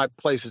that there's not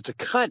places to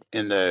cut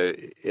in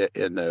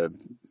the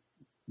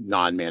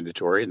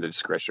non-mandatory and the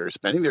discretionary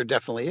spending. There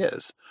definitely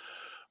is,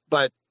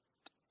 but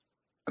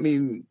I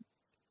mean,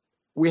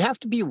 we have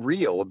to be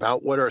real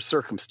about what our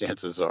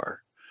circumstances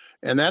are,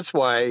 and that's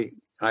why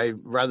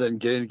rather than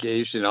get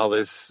engaged in all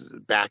this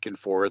back and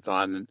forth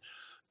on,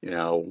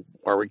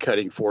 are we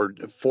cutting $4 or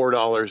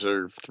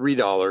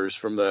 $3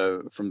 from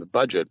the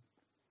budget?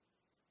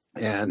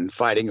 And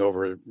fighting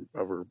over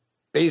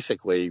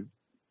basically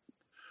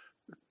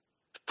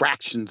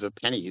fractions of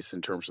pennies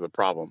in terms of the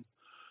problem.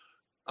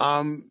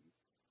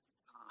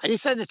 I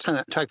decided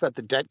to talk about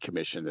the debt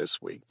commission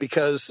this week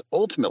because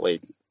ultimately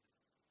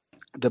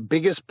the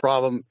biggest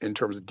problem in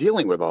terms of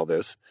dealing with all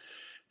this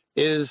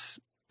is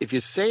if you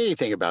say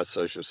anything about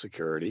Social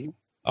Security,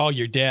 oh,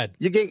 you're dead.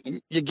 You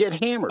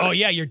get hammered. Oh,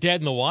 yeah, you're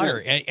dead in the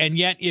water. Yeah. And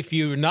yet, if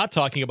you're not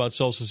talking about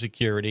Social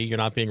Security, you're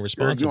not being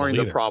responsible. You're ignoring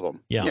either. the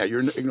problem. Yeah,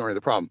 you're ignoring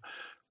the problem.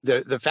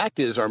 The fact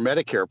is, our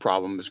Medicare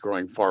problem is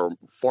growing far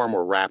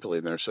more rapidly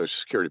than our Social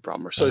Security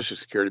problem. Our Social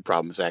Security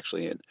problem is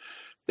actually in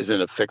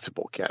a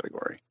fixable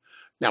category.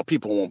 Now,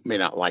 people may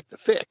not like the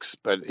fix,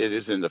 but it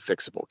is in the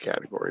fixable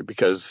category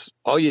because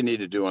all you need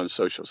to do on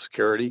Social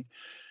Security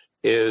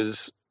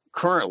is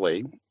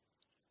currently,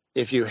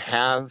 if you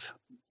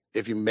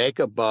make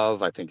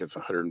above, I think it's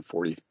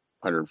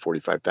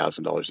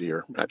 $145,000 a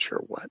year. I'm not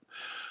sure what.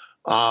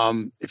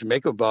 If you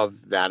make above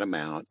that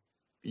amount,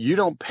 you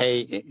don't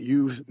pay.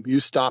 You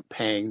stop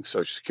paying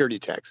Social Security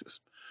taxes.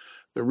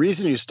 The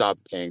reason you stop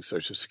paying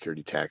Social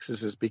Security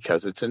taxes is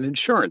because it's an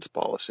insurance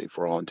policy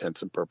for all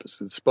intents and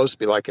purposes. It's supposed to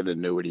be like an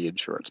annuity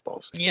insurance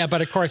policy. Yeah,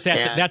 but of course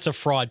that's a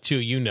fraud too.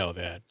 You know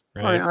that,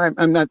 right?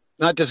 I'm not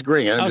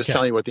disagreeing. I'm just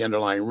telling you what the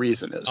underlying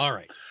reason is. All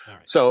right.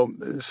 So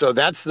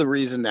that's the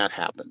reason that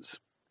happens.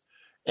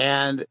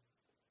 And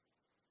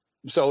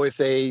so if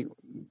they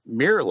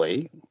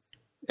merely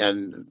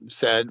and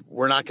said,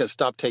 we're not going to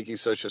stop taking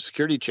Social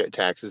Security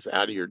taxes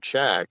out of your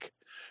check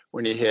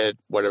when you hit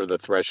whatever the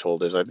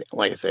threshold is, I think,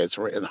 like I say, it's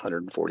in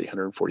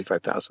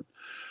 145,000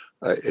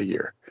 a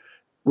year.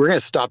 We're not going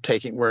to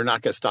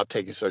stop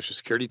taking Social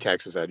Security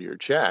taxes out of your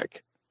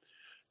check.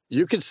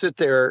 You could sit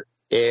there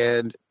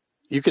and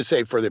you could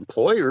say for the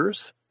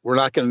employers, we're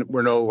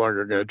no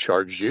longer going to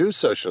charge you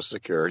Social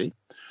Security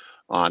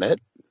on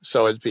it.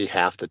 So it'd be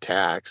half the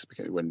tax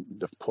because when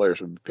the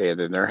employers would be paying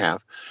in their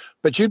half,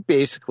 but you'd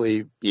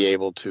basically be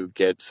able to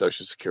get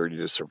Social Security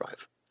to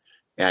survive,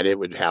 and it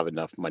would have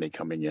enough money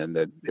coming in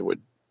that it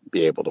would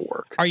be able to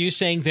work. Are you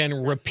saying then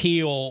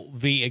repeal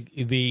the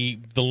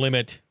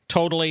limit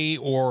totally,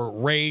 or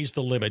raise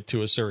the limit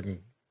to a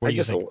certain?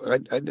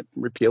 I'd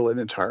repeal it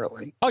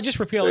entirely. Oh,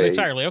 just repeal it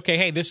entirely. Okay,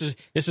 hey, this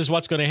is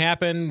what's going to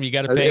happen. You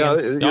got to pay.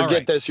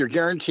 This. You're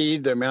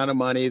guaranteed the amount of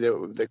money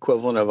that the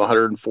equivalent of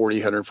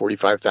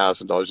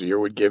 $145,000 a year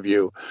would give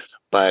you,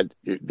 but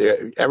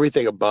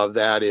everything above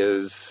that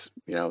is,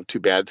 too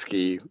bad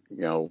ski.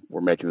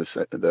 We're making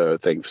the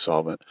thing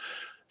solvent.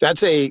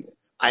 That's fixable.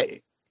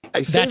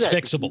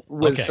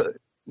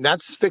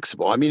 That's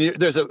fixable. I mean,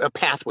 there's a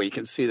pathway. You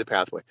can see the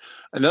pathway.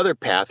 Another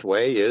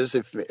pathway is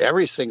if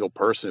every single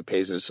person who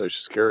pays into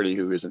Social Security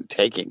who isn't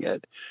taking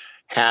it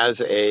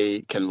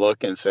can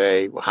look and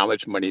say, well, how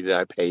much money did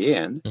I pay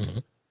in? Mm-hmm.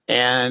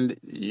 And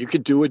you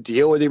could do a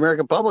deal with the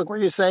American public where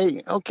you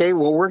say, okay,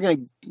 well, we're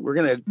going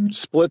to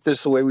split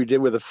this the way we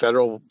did with the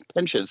federal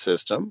pension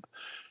system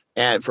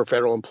and for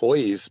federal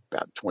employees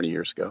about 20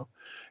 years ago.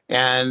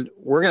 And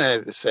we're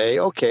going to say,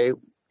 okay,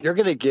 you're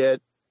going to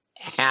get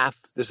half.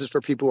 This is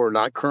for people who are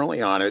not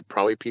currently on it,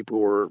 probably people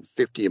who are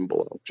 50 and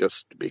below,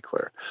 just to be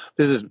clear.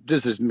 This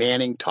is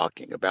Manning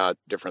talking about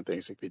different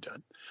things that can be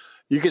done.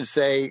 You could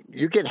say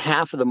you get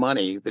half of the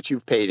money that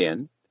you've paid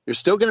in. You're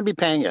still going to be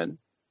paying in.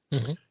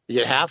 Mm-hmm. You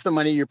get half the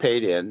money you're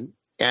paid in,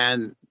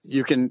 and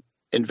you can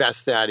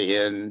invest that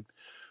in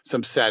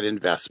some set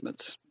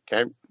investments,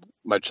 okay?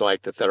 Much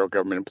like the federal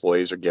government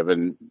employees are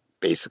given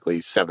basically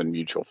 7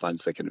 mutual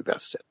funds they can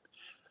invest in.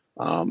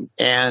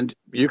 And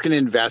you can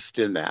invest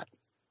in that.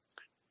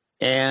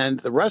 And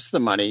the rest of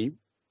the money,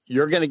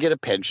 you're going to get a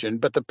pension,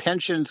 but the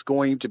pension's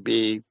going to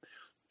be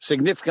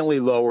significantly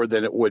lower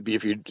than it would be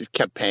if you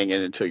kept paying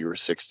in until you were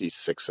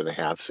 66 and a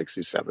half,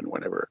 67,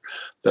 whenever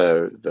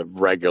the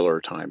regular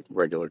time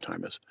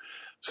is.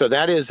 So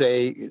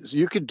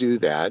you could do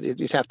that.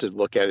 You'd have to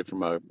look at it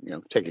from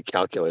take a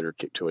calculator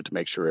to it to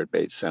make sure it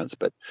made sense.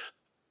 But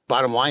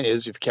bottom line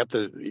is you kept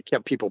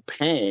people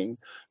paying,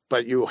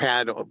 but you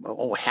had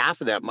only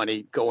half of that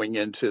money going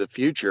into the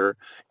future,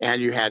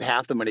 and you had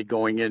half the money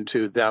going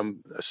into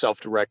them a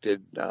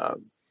self-directed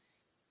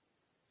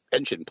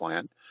pension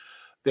plan.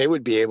 They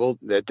would be able,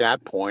 at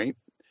that point,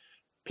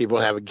 people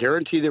would have a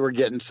guarantee they were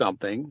getting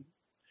something,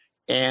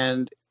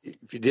 and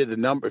if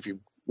you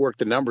worked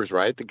the numbers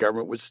right, the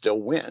government would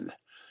still win.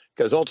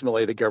 Because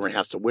ultimately, the government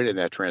has to win in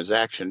that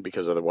transaction,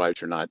 because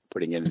otherwise, you're not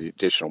putting in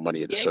additional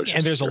money into Social Security.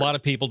 And there's a lot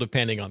of people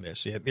depending on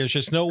this. There's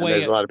just no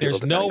way.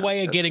 There's no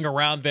way of getting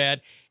around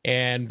that.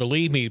 And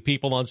believe me,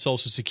 people on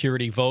Social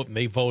Security vote, and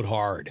they vote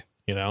hard.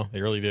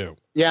 They really do.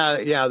 Yeah.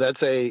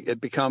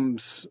 It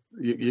becomes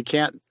you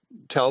can't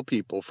tell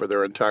people for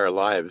their entire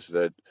lives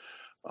that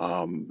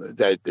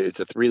it's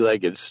a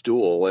 3-legged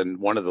stool, and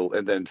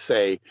then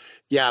say,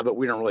 yeah, but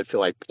we don't really feel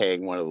like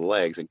paying one of the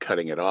legs and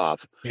cutting it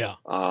off. Yeah.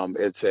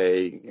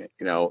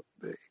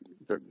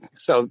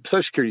 So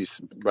Social Security is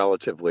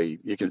relatively,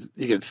 you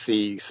can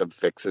see some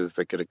fixes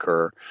that could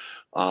occur,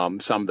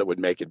 some that would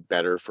make it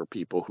better for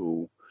people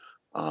who,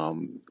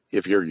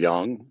 if you're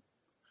young,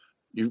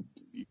 you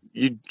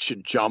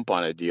should jump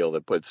on a deal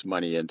that puts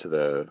money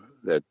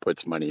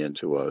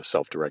into a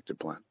self-directed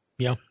plan.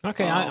 Yeah.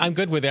 Okay. I'm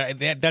good with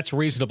that. That's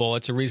reasonable.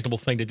 It's a reasonable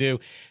thing to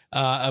do.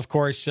 Of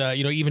course,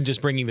 even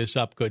just bringing this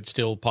up could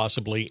still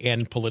possibly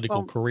end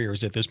political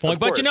careers at this point.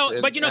 But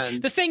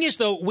the thing is,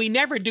 though, we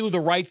never do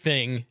the right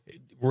thing,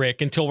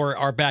 Rick, until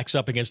our back's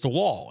up against the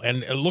wall,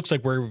 and it looks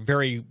like we're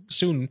very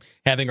soon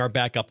having our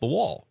back up the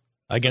wall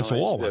against the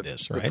wall with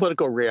this. Right. The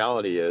political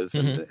reality is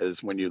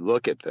when you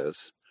look at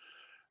this,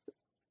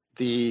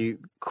 the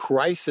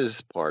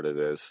crisis part of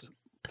this.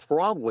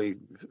 Probably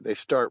they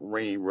start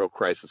ringing real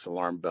crisis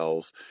alarm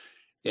bells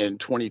in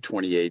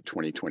 2028,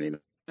 2029.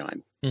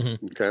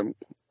 Okay.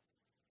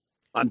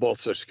 On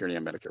both Social Security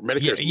and Medicare.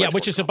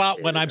 Which is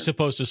about when I'm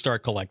supposed to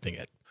start collecting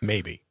it,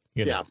 maybe.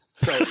 Yeah.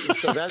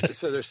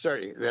 So they're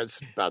starting. That's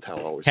about how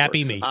it always Happy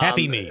works. me.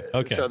 Happy me.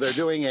 Okay. So they're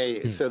doing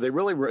so they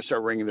really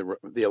start ringing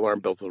the alarm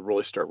bells will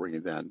really start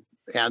ringing then.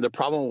 And the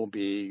problem will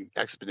be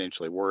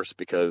exponentially worse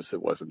because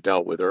it wasn't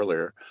dealt with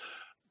earlier.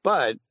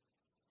 But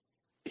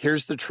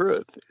here's the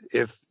truth.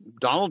 If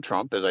Donald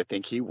Trump, as I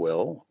think he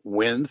will,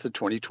 wins the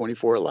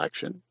 2024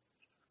 election,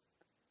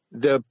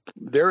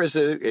 there is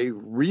a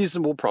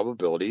reasonable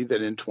probability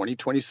that in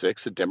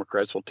 2026 the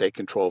Democrats will take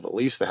control of at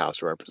least the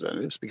House of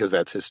Representatives, because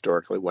that's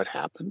historically what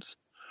happens.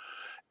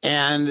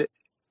 And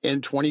in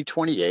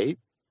 2028,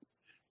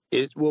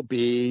 it will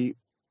be,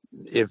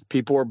 if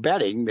people are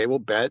betting, they will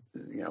bet,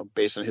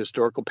 based on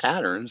historical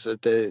patterns,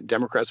 that the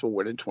Democrats will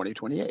win in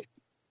 2028.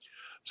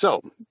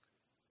 So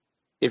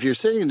if you're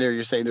sitting there,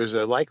 you're saying there's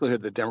a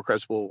likelihood that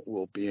Democrats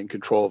will be in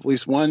control of at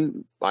least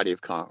one side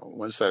of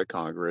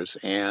Congress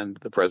and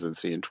the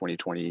presidency in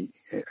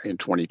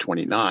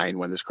 2029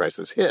 when this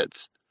crisis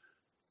hits.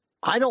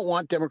 I don't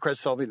want Democrats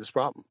solving this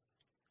problem.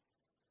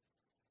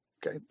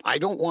 Okay, I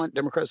don't want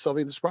Democrats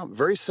solving this problem.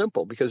 Very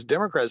simple, because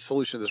Democrats'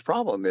 solution to this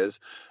problem is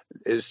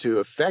to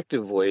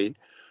effectively,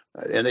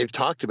 and they've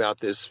talked about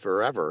this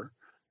forever.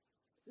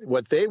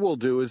 What they will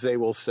do is they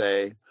will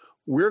say,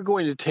 we're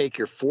going to take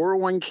your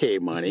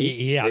 401k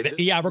money.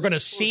 We're going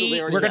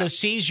to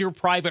seize your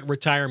private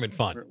retirement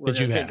fund. We're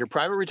going to take your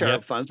private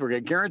retirement funds. We're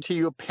going to guarantee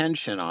you a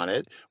pension on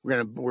it.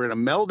 We're going to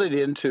meld it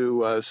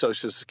into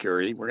Social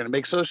Security. We're going to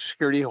make Social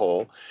Security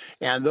whole.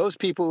 And those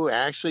people who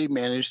actually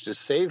manage to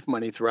save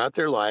money throughout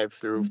their life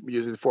through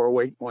using the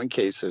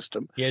 401k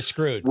system,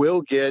 screwed.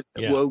 will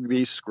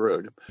be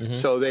screwed.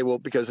 So they will,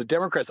 because the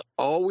Democrats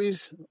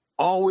always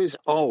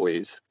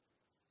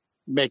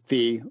make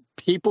the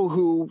people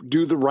who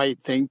do the right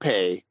thing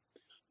pay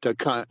to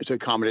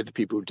accommodate the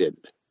people who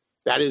didn't.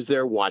 That is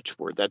their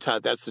watchword. That's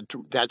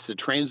the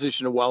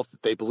transition of wealth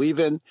that they believe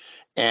in,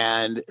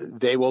 and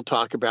they will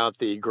talk about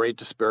the great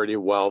disparity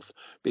of wealth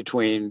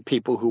between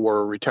people who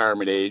are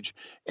retirement age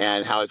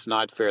and how it's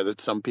not fair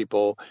that some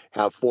people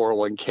have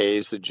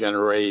 401ks that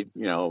generate,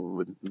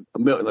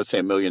 let's say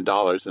 $1 million in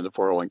the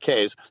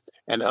 401ks,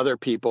 and other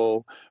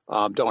people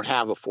don't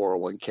have a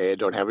 401k,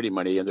 don't have any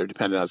money, and they're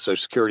dependent on Social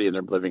Security, and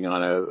they're living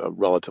on a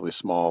relatively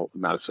small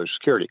amount of Social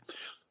Security.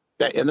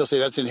 And they'll say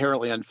that's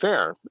inherently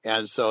unfair.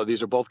 And so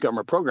these are both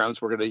government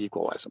programs. We're going to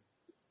equalize them.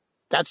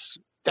 That's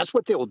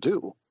what they will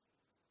do.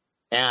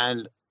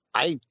 And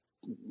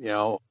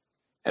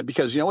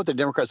because what the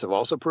Democrats have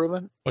also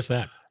proven? What's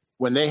that?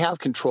 When they have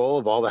control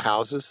of all the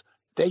houses,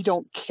 they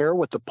don't care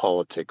what the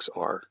politics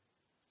are.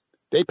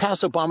 They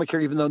pass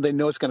Obamacare even though they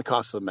know it's going to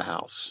cost them the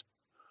House.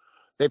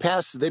 They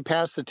passed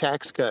the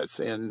tax cuts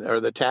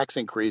or the tax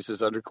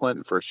increases under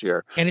Clinton first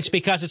year, and it's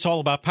because it's all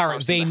about power.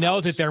 They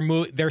know that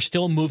they're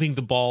still moving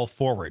the ball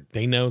forward.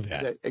 They know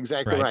that.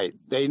 Exactly right.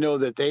 They know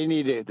that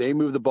they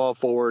move the ball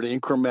forward.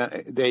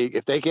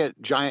 If they get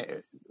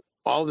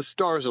all the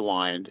stars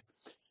aligned,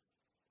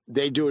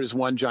 they do it as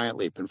one giant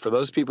leap. And for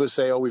those people who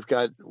say, "Oh, we've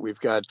got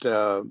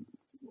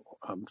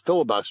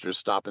filibusters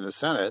stopping the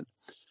Senate,"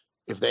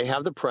 if they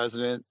have the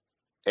president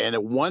and a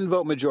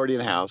 1-vote majority in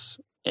the House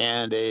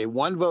and a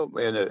 1-vote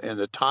and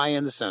a tie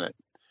in the Senate,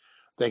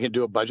 they can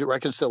do a budget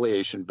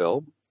reconciliation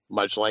bill,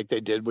 much like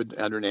they did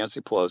under Nancy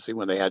Pelosi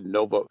when they had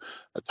no vote,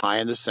 a tie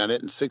in the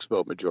Senate and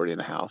 6-vote majority in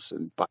the House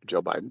and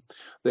Joe Biden.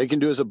 They can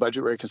do as a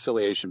budget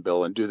reconciliation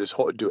bill and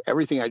do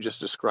everything I just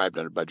described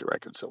under budget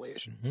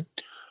reconciliation.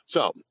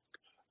 So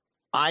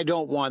I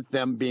don't want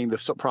them being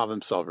the problem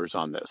solvers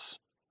on this.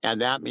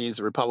 And that means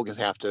the Republicans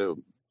have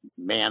to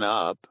man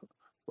up,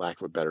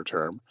 lack of a better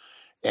term,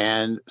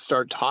 and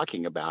start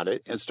talking about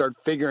it and start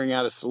figuring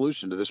out a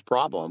solution to this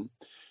problem,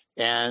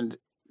 and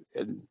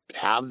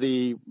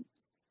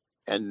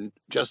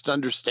just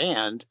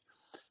understand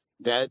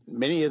that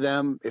many of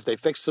them, if they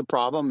fix the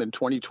problem in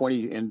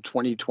 2020 and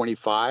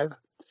 2025,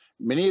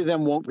 many of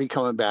them won't be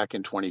coming back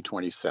in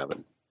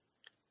 2027,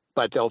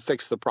 but they'll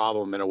fix the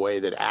problem in a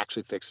way that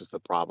actually fixes the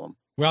problem.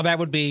 Well, that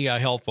would be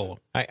helpful.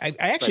 I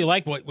actually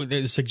like what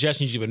the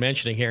suggestions you've been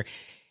mentioning here.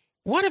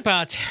 What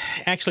about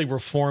actually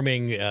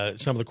reforming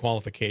some of the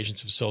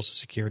qualifications of Social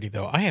Security,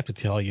 though? I have to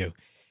tell you,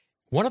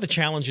 one of the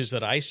challenges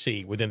that I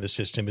see within the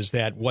system is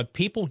that what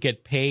people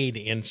get paid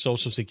in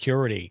Social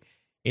Security,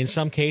 in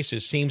some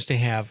cases, seems to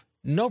have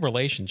no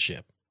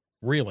relationship,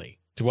 really,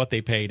 to what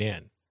they paid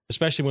in,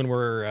 especially when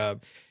we're,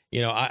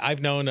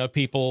 I've known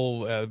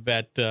people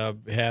that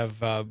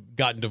have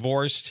gotten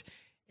divorced,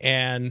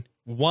 And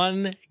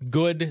one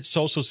good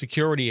Social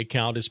Security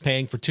account is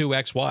paying for 2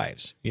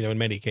 ex-wives, in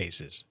many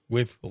cases,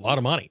 with a lot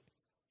of money,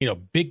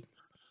 big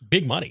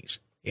monies.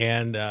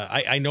 And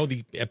I know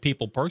the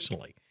people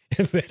personally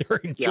that are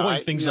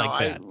enjoying things like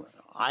that.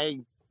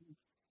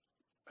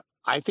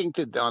 I think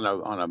that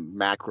on a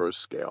macro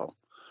scale,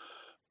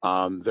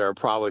 there are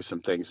probably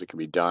some things that can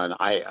be done.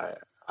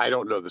 I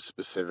don't know the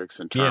specifics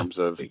in terms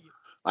of.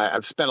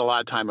 I've spent a lot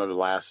of time over the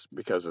last,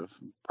 because of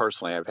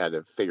personally, I've had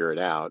to figure it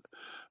out.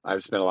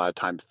 I've spent a lot of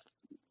time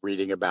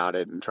reading about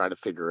it and trying to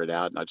figure it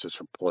out, not just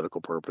for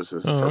political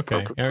purposes, for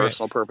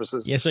personal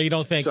purposes. Yeah, so you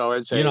don't think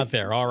you're not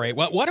there. All right.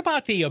 What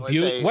about the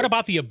abuse? What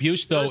about the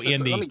abuse, though?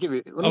 Let me give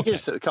you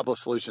a couple of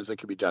solutions that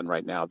could be done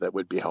right now that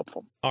would be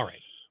helpful. All right.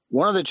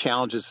 One of the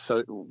challenges,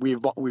 so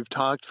we've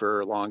talked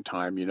for a long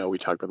time. We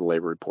talked about the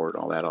labor report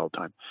and all that all the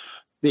time.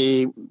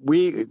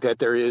 That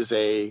there is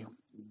a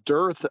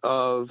dearth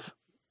of.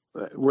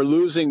 We're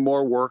losing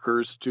more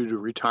workers due to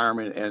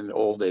retirement and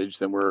old age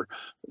than we're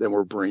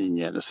bringing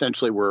in.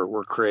 Essentially,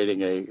 we're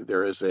creating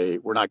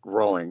we're not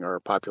growing. Our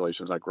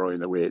population is not growing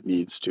the way it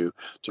needs to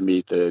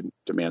meet the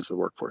demands of the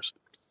workforce.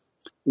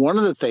 One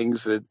of the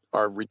things that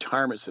our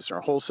retirement system,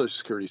 our whole Social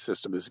Security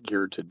system, is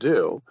geared to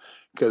do,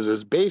 because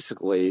it's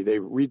basically they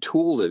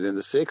retooled it in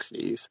the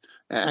 60s,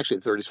 actually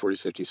the 30s,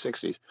 40s, 50s,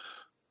 60s.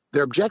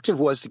 Their objective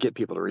was to get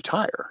people to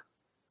retire.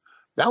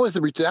 That was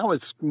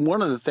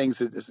one of the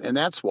things and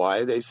that's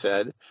why they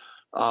said,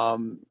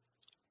 and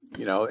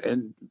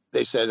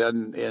they said,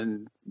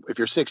 if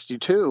you're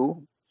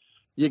 62,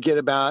 you get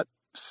about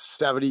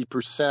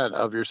 70%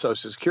 of your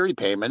Social Security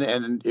payment,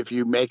 and if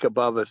you make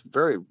above a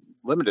very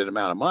limited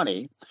amount of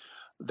money,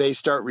 they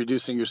start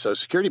reducing your Social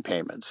Security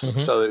payments. Mm-hmm.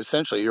 So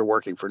essentially, you're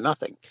working for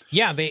nothing.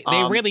 Yeah, they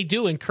really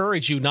do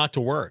encourage you not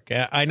to work.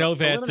 I know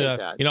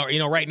that.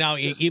 Right now,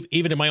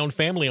 even in my own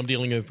family, I'm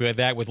dealing with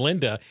that with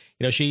Linda.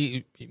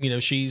 She's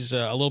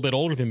a little bit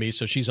older than me,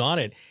 so she's on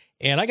it.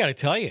 And I got to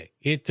tell you,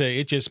 it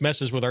just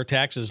messes with our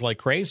taxes like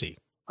crazy,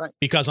 right?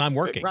 Because I'm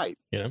working, right?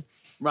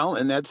 Well,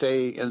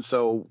 and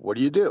so what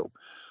do?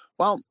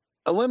 Well,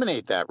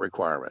 eliminate that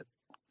requirement.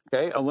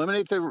 Okay,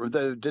 eliminate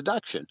the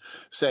deduction.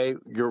 Say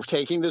you're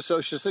taking the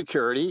Social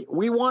Security.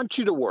 We want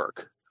you to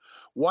work.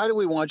 Why do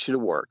we want you to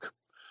work?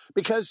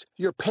 Because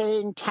you're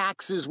paying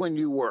taxes when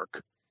you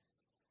work.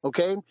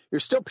 Okay, you're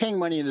still paying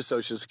money into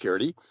Social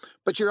Security,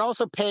 but you're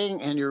also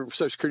paying, and your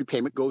Social Security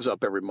payment goes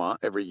up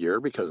every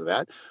year because of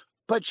that.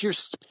 But you're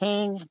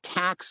paying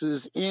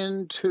taxes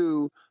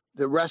into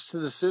the rest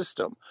of the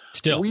system.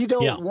 Still, we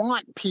don't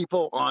want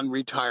people on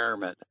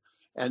retirement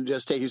and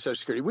just taking Social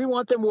Security. We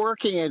want them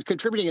working and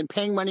contributing and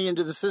paying money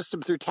into the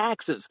system through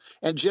taxes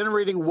and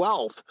generating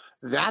wealth.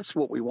 That's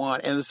what we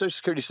want. And the Social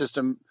Security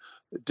system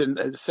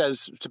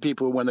says to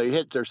people when they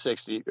hit their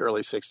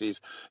early 60s,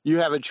 you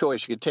have a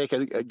choice. You can take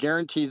a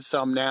guaranteed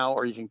sum now,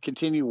 or you can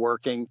continue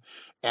working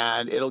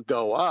and it'll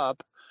go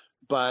up.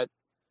 But,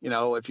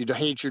 if you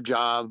hate your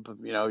job,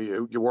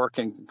 you're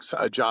working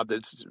a job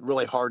that's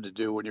really hard to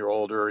do when you're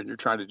older and you're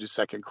trying to do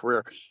second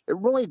career,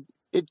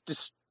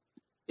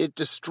 it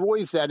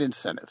destroys that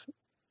incentive,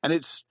 and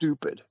it's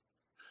stupid.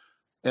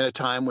 In a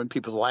time when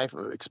people's life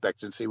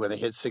expectancy when they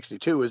hit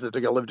 62 is that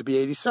they're going to live to be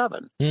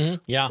 87. Mm-hmm.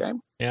 Yeah, okay?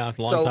 Yeah,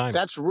 a long time. So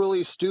that's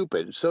really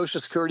stupid. Social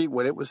Security,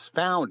 when it was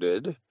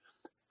founded,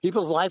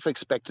 people's life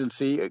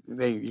expectancy,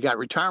 you got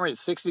retirement at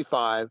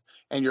 65,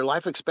 and your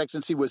life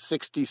expectancy was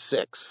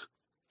 66.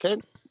 Okay,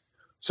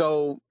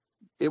 so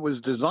it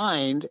was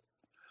designed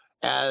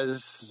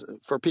as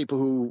for people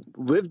who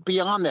lived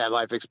beyond that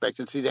life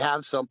expectancy to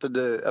have something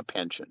a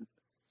pension.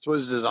 That's what it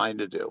was designed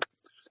to do.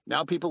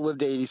 Now people live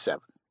to 87,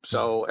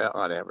 so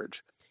on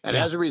average. And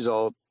as a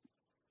result,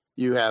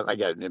 you have,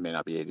 it may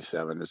not be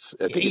 87.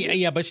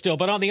 But still.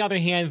 But on the other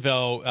hand,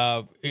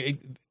 though,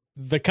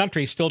 the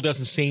country still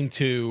doesn't seem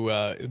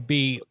to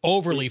be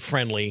overly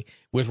friendly,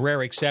 with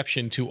rare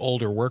exception to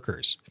older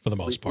workers for the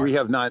most part. We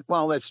have not.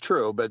 Well, that's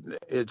true. But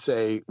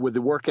with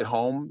the work at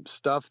home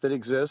stuff that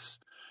exists,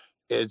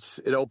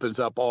 it opens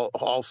up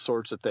all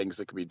sorts of things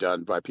that can be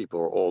done by people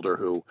who are older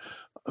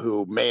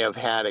who may have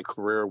had a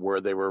career where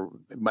they were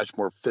much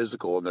more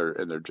physical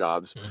in their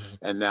jobs, mm-hmm.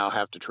 and now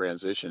have to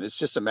transition. It's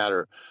just a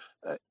matter.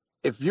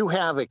 If you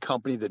have a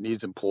company that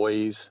needs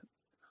employees,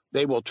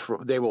 they will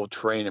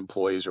train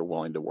employees who are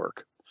willing to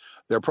work.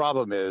 Their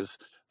problem is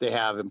they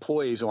have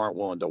employees who aren't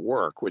willing to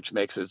work, which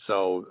makes it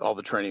so all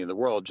the training in the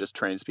world just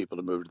trains people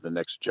to move to the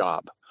next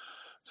job.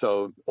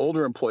 So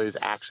older employees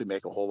actually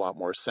make a whole lot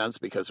more sense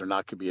because they're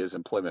not going to be as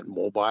employment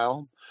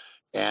mobile.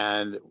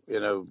 And,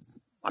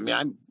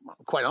 I'm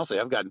quite honestly,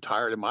 I've gotten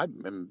tired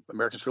in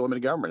Americans for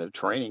Limited Government of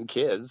training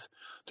kids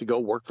to go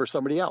work for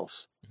somebody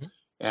else. Mm-hmm.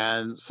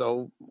 And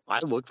so I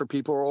look for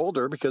people who are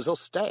older because they'll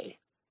stay.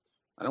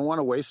 I don't want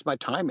to waste my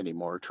time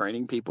anymore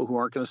training people who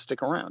aren't going to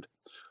stick around.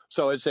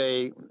 So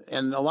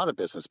and a lot of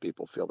business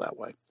people feel that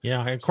way.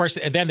 Yeah, of course.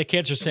 And then the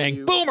kids are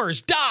saying,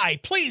 "Boomers, die!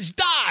 Please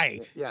die!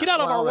 Get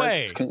out of our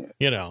way!"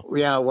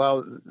 Yeah,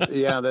 well,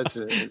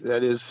 that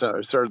is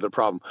sort of the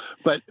problem.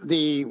 But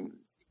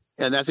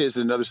and that is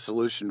another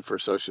solution for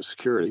Social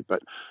Security,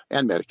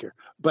 and Medicare.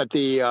 But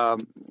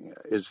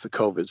is the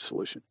COVID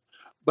solution.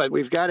 But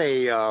we've got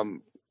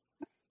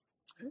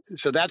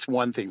so that's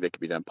one thing that can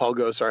be done. Paul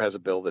Gosar has a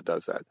bill that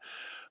does that.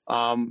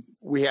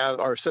 We have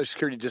our Social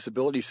Security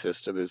disability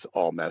system is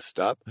all messed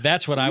up.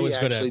 That's what I was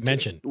going to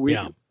mention.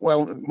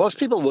 Well, most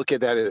people look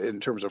at that in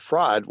terms of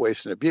fraud,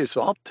 waste, and abuse.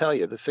 So I'll tell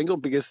you, the single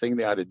biggest thing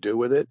they ought to do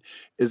with it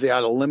is they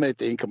ought to limit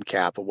the income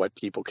cap of what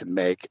people can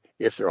make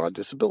if they're on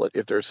disability,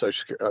 if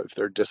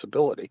they're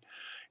disability.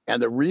 And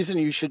the reason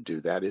you should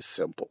do that is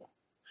simple.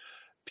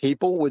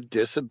 People with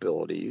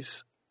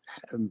disabilities,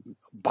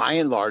 by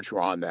and large, who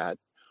are on that,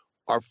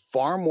 are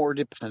far more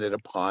dependent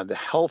upon the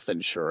health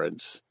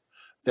insurance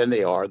than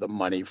they are the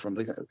money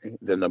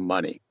than the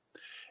money.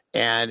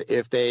 And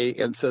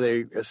so they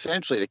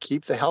essentially, to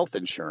keep the health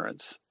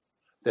insurance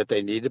that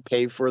they need to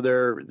pay for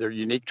their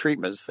unique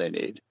treatments they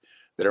need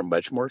that are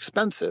much more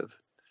expensive,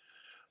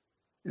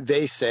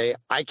 they say,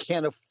 I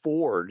can't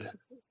afford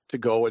to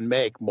go and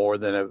make more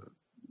than a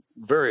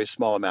very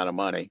small amount of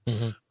money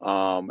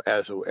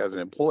as an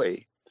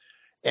employee.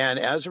 And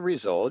as a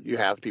result, you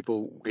have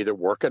people either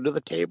work under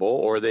the table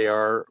or they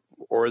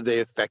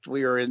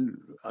effectively are in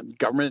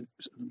government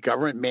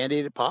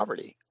mandated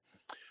poverty.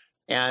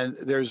 And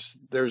there's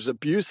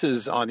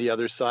abuses on the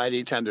other side.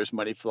 Anytime there's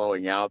money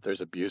flowing out,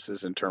 there's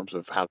abuses in terms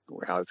of how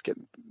it's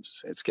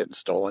getting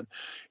stolen.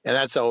 And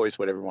that's always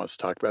what everyone wants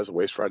to talk about is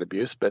waste, fraud,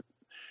 abuse. But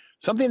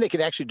something they could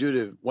actually do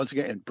to, once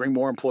again, bring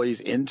more employees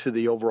into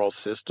the overall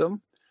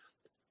system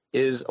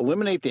is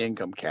eliminate the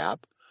income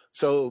cap.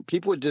 So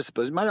people with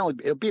disabilities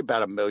it'll be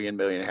about 1.5 million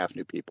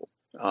new people.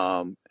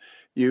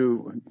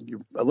 You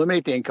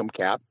eliminate the income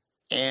cap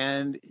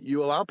and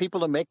you allow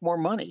people to make more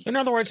money. In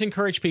other words,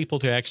 encourage people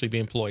to actually be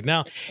employed.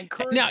 Now,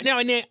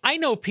 I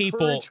know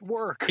people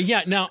work.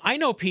 Yeah. Now I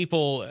know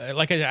people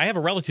like I have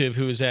a relative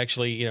who is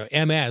actually,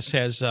 MS,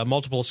 has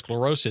multiple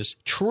sclerosis,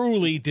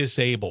 truly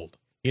disabled,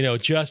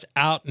 just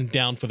out and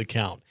down for the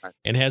count,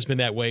 and has been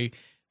that way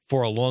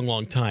for a long,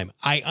 long time.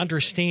 I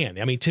understand.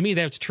 I mean, to me,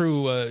 that's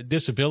true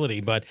disability.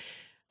 But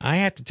I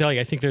have to tell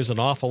you, I think there's an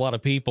awful lot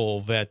of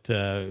people that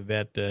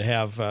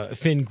have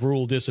thin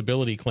gruel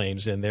disability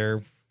claims, and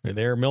they're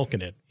milking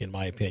it, in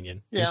my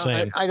opinion.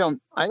 Yeah, I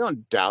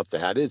don't doubt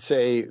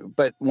that.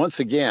 But once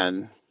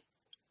again,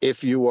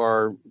 if you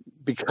are,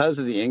 because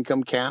of the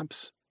income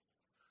caps,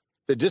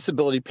 the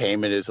disability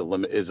payment is a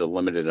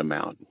limited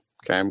amount.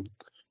 Okay.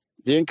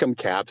 The income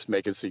caps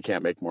make it so you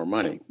can't make more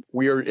money.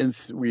 We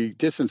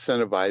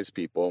disincentivize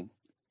people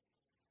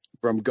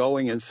from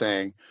going and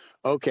saying,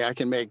 okay, I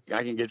can get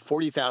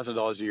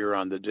 $40,000 a year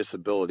on the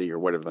disability or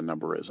whatever the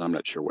number is. I'm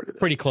not sure what it is.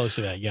 Pretty close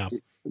to that, yeah.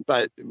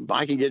 But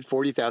I can get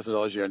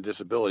 $40,000 a year on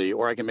disability,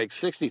 or I can make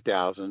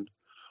 $60,000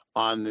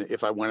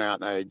 if I went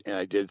out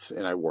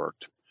and I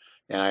worked,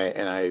 and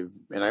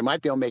I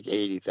might be able to make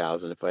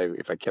 $80,000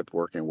 if I kept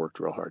working and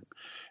worked real hard.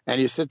 And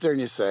you sit there and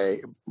you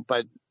say,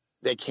 but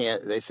they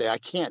can't. They say I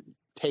can't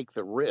take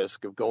the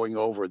risk of going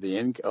over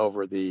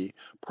the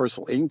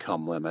personal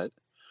income limit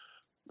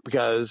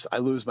because I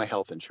lose my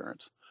health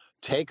insurance.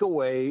 Take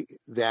away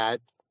that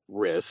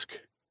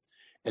risk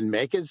and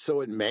make it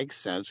so it makes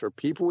sense for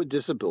people with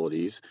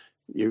disabilities.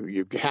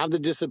 You have the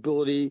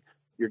disability,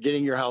 you're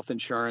getting your health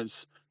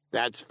insurance,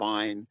 that's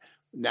fine.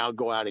 Now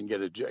go out and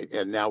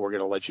and now we're going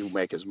to let you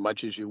make as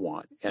much as you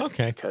want. And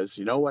okay. Because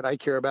you know what I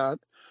care about?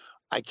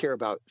 I care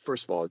about,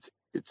 first of all,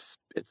 it's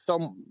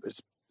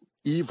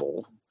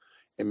evil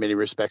in many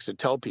respects to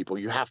tell people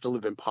you have to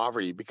live in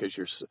poverty because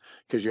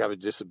you have a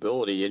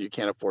disability and you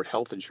can't afford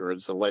health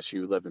insurance unless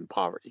you live in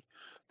poverty.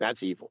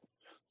 That's evil.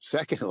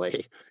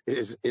 Secondly,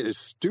 it is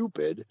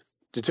stupid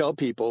to tell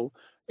people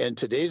in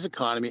today's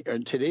economy,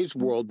 in today's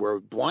world where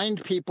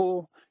blind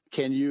people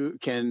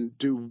can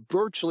do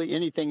virtually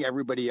anything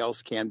everybody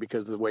else can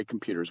because of the way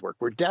computers work,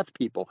 where deaf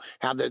people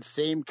have that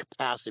same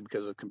capacity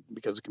because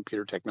of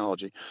computer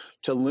technology,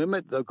 to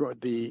limit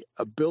the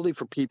ability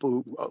for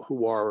people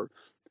who are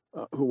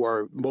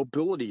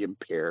mobility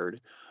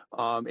impaired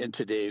in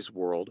today's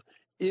world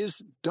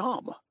is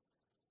dumb.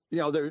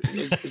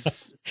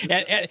 It's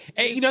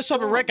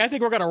something, Rick, I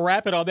think we're going to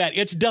wrap it on that.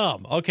 It's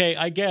dumb. Okay,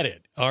 I get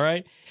it. All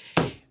right.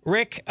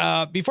 Rick,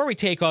 before we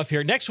take off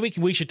here, next week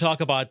we should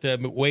talk about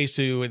ways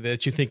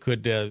that you think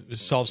could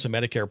solve some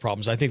Medicare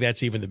problems. I think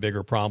that's even the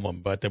bigger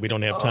problem, but we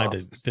don't have time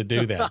to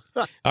do that.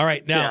 All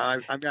right, now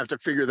yeah, I'm gonna have to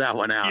figure that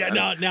one out.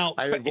 Yeah, now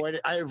I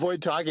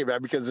avoid talking about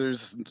it because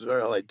there's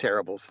like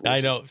terrible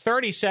solutions. I know.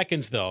 30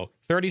 seconds though.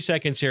 30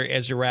 seconds here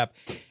as you wrap.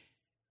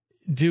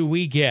 Do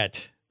we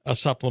get a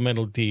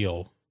supplemental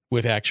deal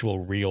with actual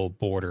real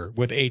border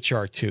with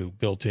HR 2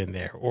 built in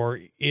there,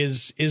 or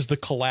is the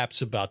collapse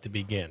about to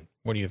begin?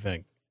 What do you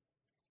think?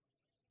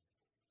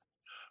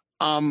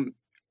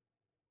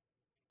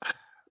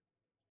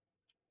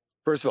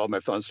 First of all, my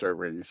phone started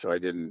ringing, so I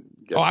didn't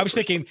get I was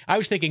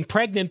thinking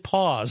pregnant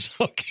pause.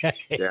 Okay.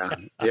 Yeah.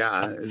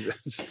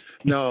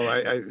 No,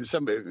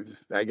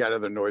 I got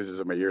other noises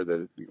in my ear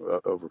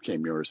that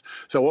overcame yours.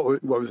 So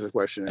what was the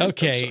question?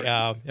 Okay.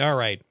 All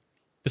right.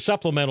 The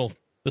supplemental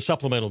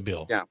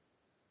bill.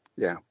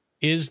 Yeah.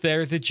 is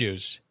there the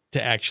juice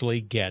to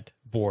actually get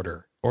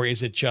border? Or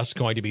is it just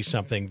going to be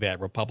something that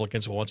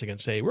Republicans will once again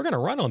say, we're going to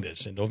run on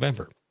this in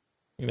November? What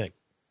do you think?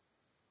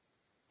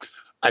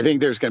 I think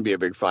there's going to be a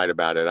big fight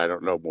about it. I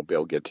don't know if we'll be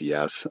able to get to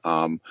yes.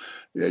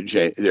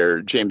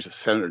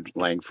 Senator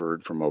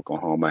Langford from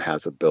Oklahoma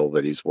has a bill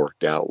that he's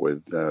worked out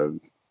with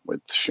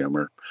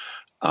Schumer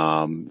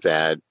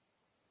that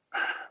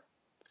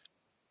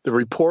the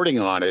reporting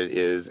on it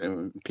is,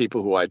 and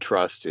people who I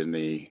trust in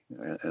the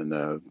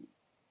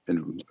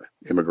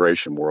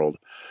immigration world,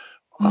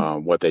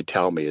 what they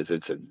tell me is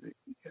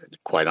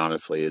quite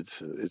honestly,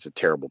 it's a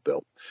terrible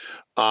bill.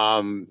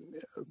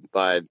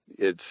 But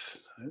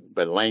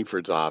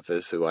Langford's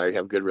office, who I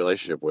have a good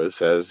relationship with,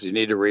 says you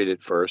need to read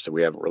it first, and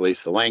we haven't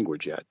released the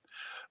language yet.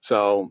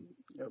 So,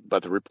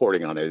 but the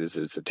reporting on it is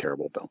it's a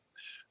terrible bill.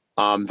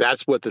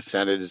 That's what the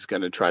Senate is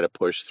going to try to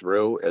push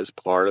through as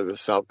part of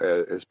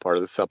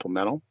the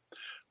supplemental.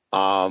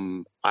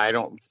 I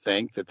don't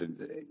think that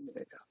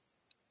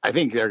I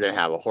think they're going to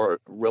have a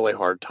really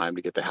hard time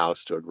to get the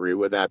House to agree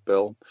with that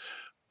bill,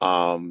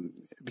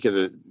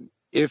 because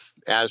if,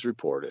 as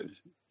reported,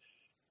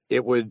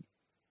 it would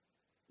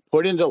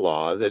put into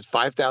law that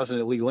 5,000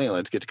 illegal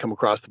aliens get to come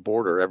across the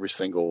border every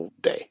single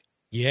day.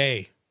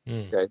 Yay!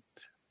 Okay,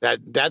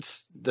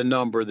 that's the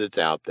number that's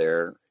out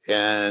there,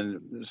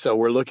 and so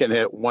we're looking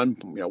at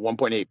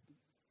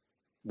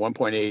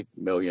 1.8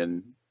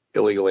 million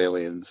illegal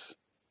aliens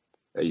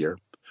a year.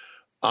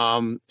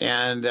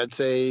 And that's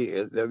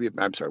that'd be,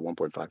 I'm sorry,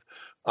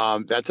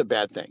 1.5. That's a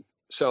bad thing.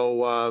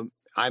 So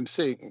I'm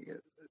saying,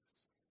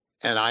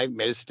 and I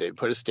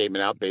put a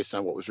statement out based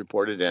on what was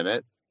reported in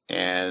it,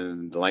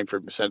 and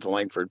sent to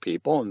Langford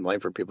people, and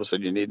Langford people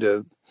said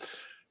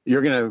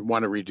you're going to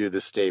want to redo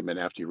this statement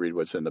after you read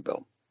what's in the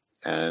bill.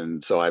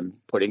 And so I'm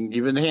putting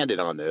even-handed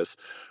on this,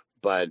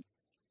 but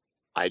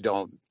I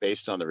don't,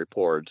 based on the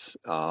reports,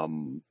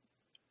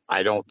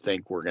 I don't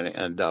think we're going to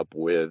end up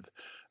with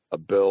a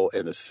bill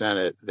in the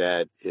Senate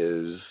that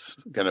is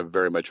going to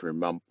very much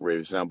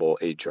resemble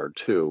H.R.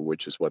 2,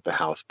 which is what the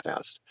House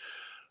passed.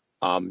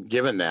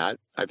 Given that,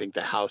 I think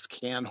the House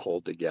can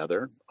hold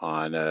together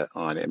on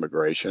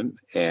immigration,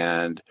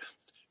 and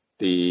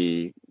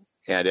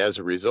as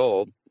a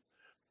result,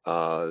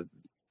 I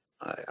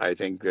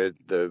think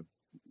that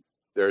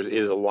there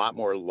is a lot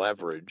more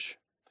leverage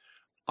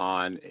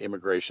on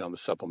immigration on the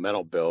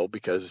supplemental bill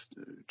because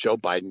Joe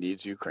Biden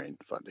needs Ukraine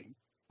funding.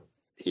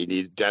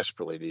 He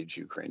desperately needs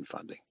Ukraine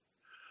funding.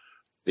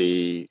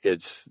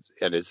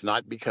 It's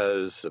not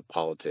because of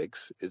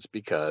politics. It's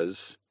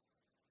because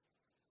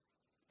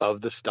of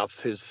the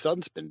stuff his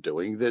son's been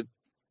doing that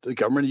the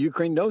government of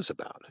Ukraine knows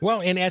about. Well,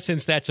 in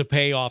essence, that's a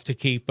payoff to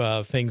keep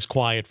things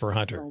quiet for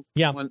Hunter.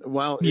 Yeah.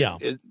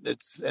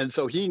 And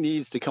so he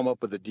needs to come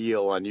up with a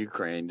deal on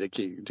Ukraine to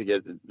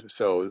get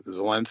so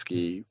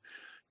Zelensky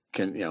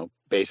can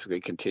basically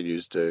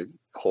continues to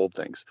hold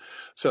things.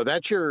 So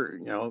that's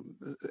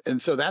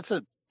and so that's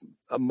a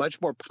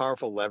much more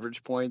powerful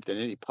leverage point than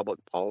any public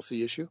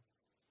policy issue.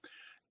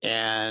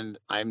 And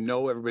I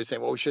know everybody's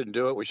saying, well, we shouldn't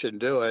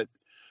do it.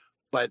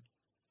 But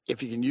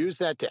if you can use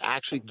that to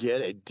actually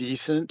get a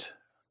decent,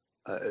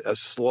 a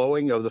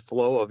slowing of the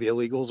flow of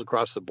illegals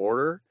across the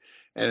border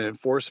and an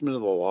enforcement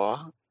of the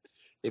law,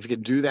 if you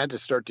can do that to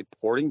start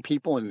deporting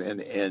people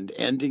and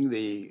ending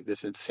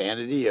this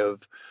insanity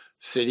of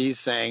cities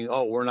saying,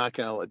 oh, we're not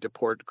going to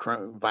deport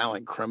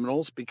violent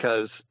criminals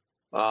because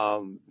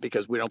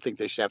we don't think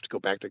they should have to go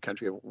back to the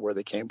country where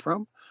they came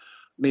from.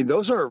 I mean,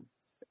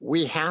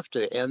 we have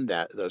to end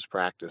those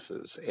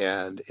practices,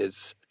 and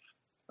it's,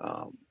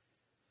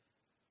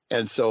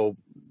 and so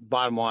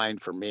bottom line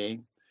for me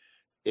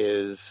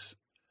is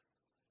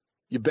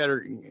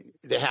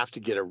they have to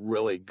get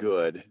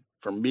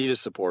for me to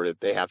support it,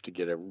 they have to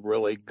get a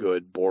really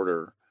good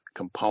border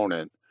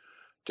component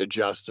to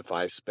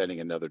justify spending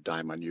another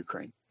dime on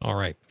Ukraine. All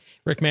right.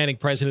 Rick Manning,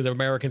 president of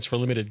Americans for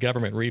Limited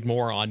Government. Read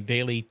more on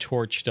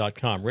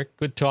dailytorch.com. Rick,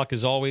 good talk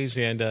as always,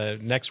 and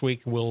next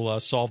week we'll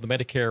solve the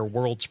Medicare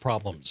world's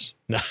problems.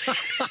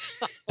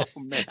 Oh,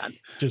 man.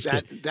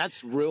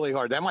 That's really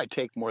hard. That might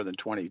take more than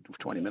 20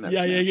 minutes.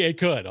 Yeah, it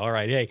could. All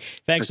right. Hey,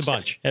 thanks a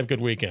bunch. Have a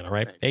good weekend, all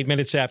right? 8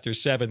 minutes after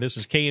 7. This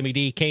is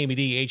KMED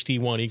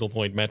HD1, Eagle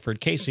Point,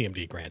 Medford,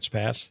 KCMD, Grants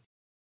Pass.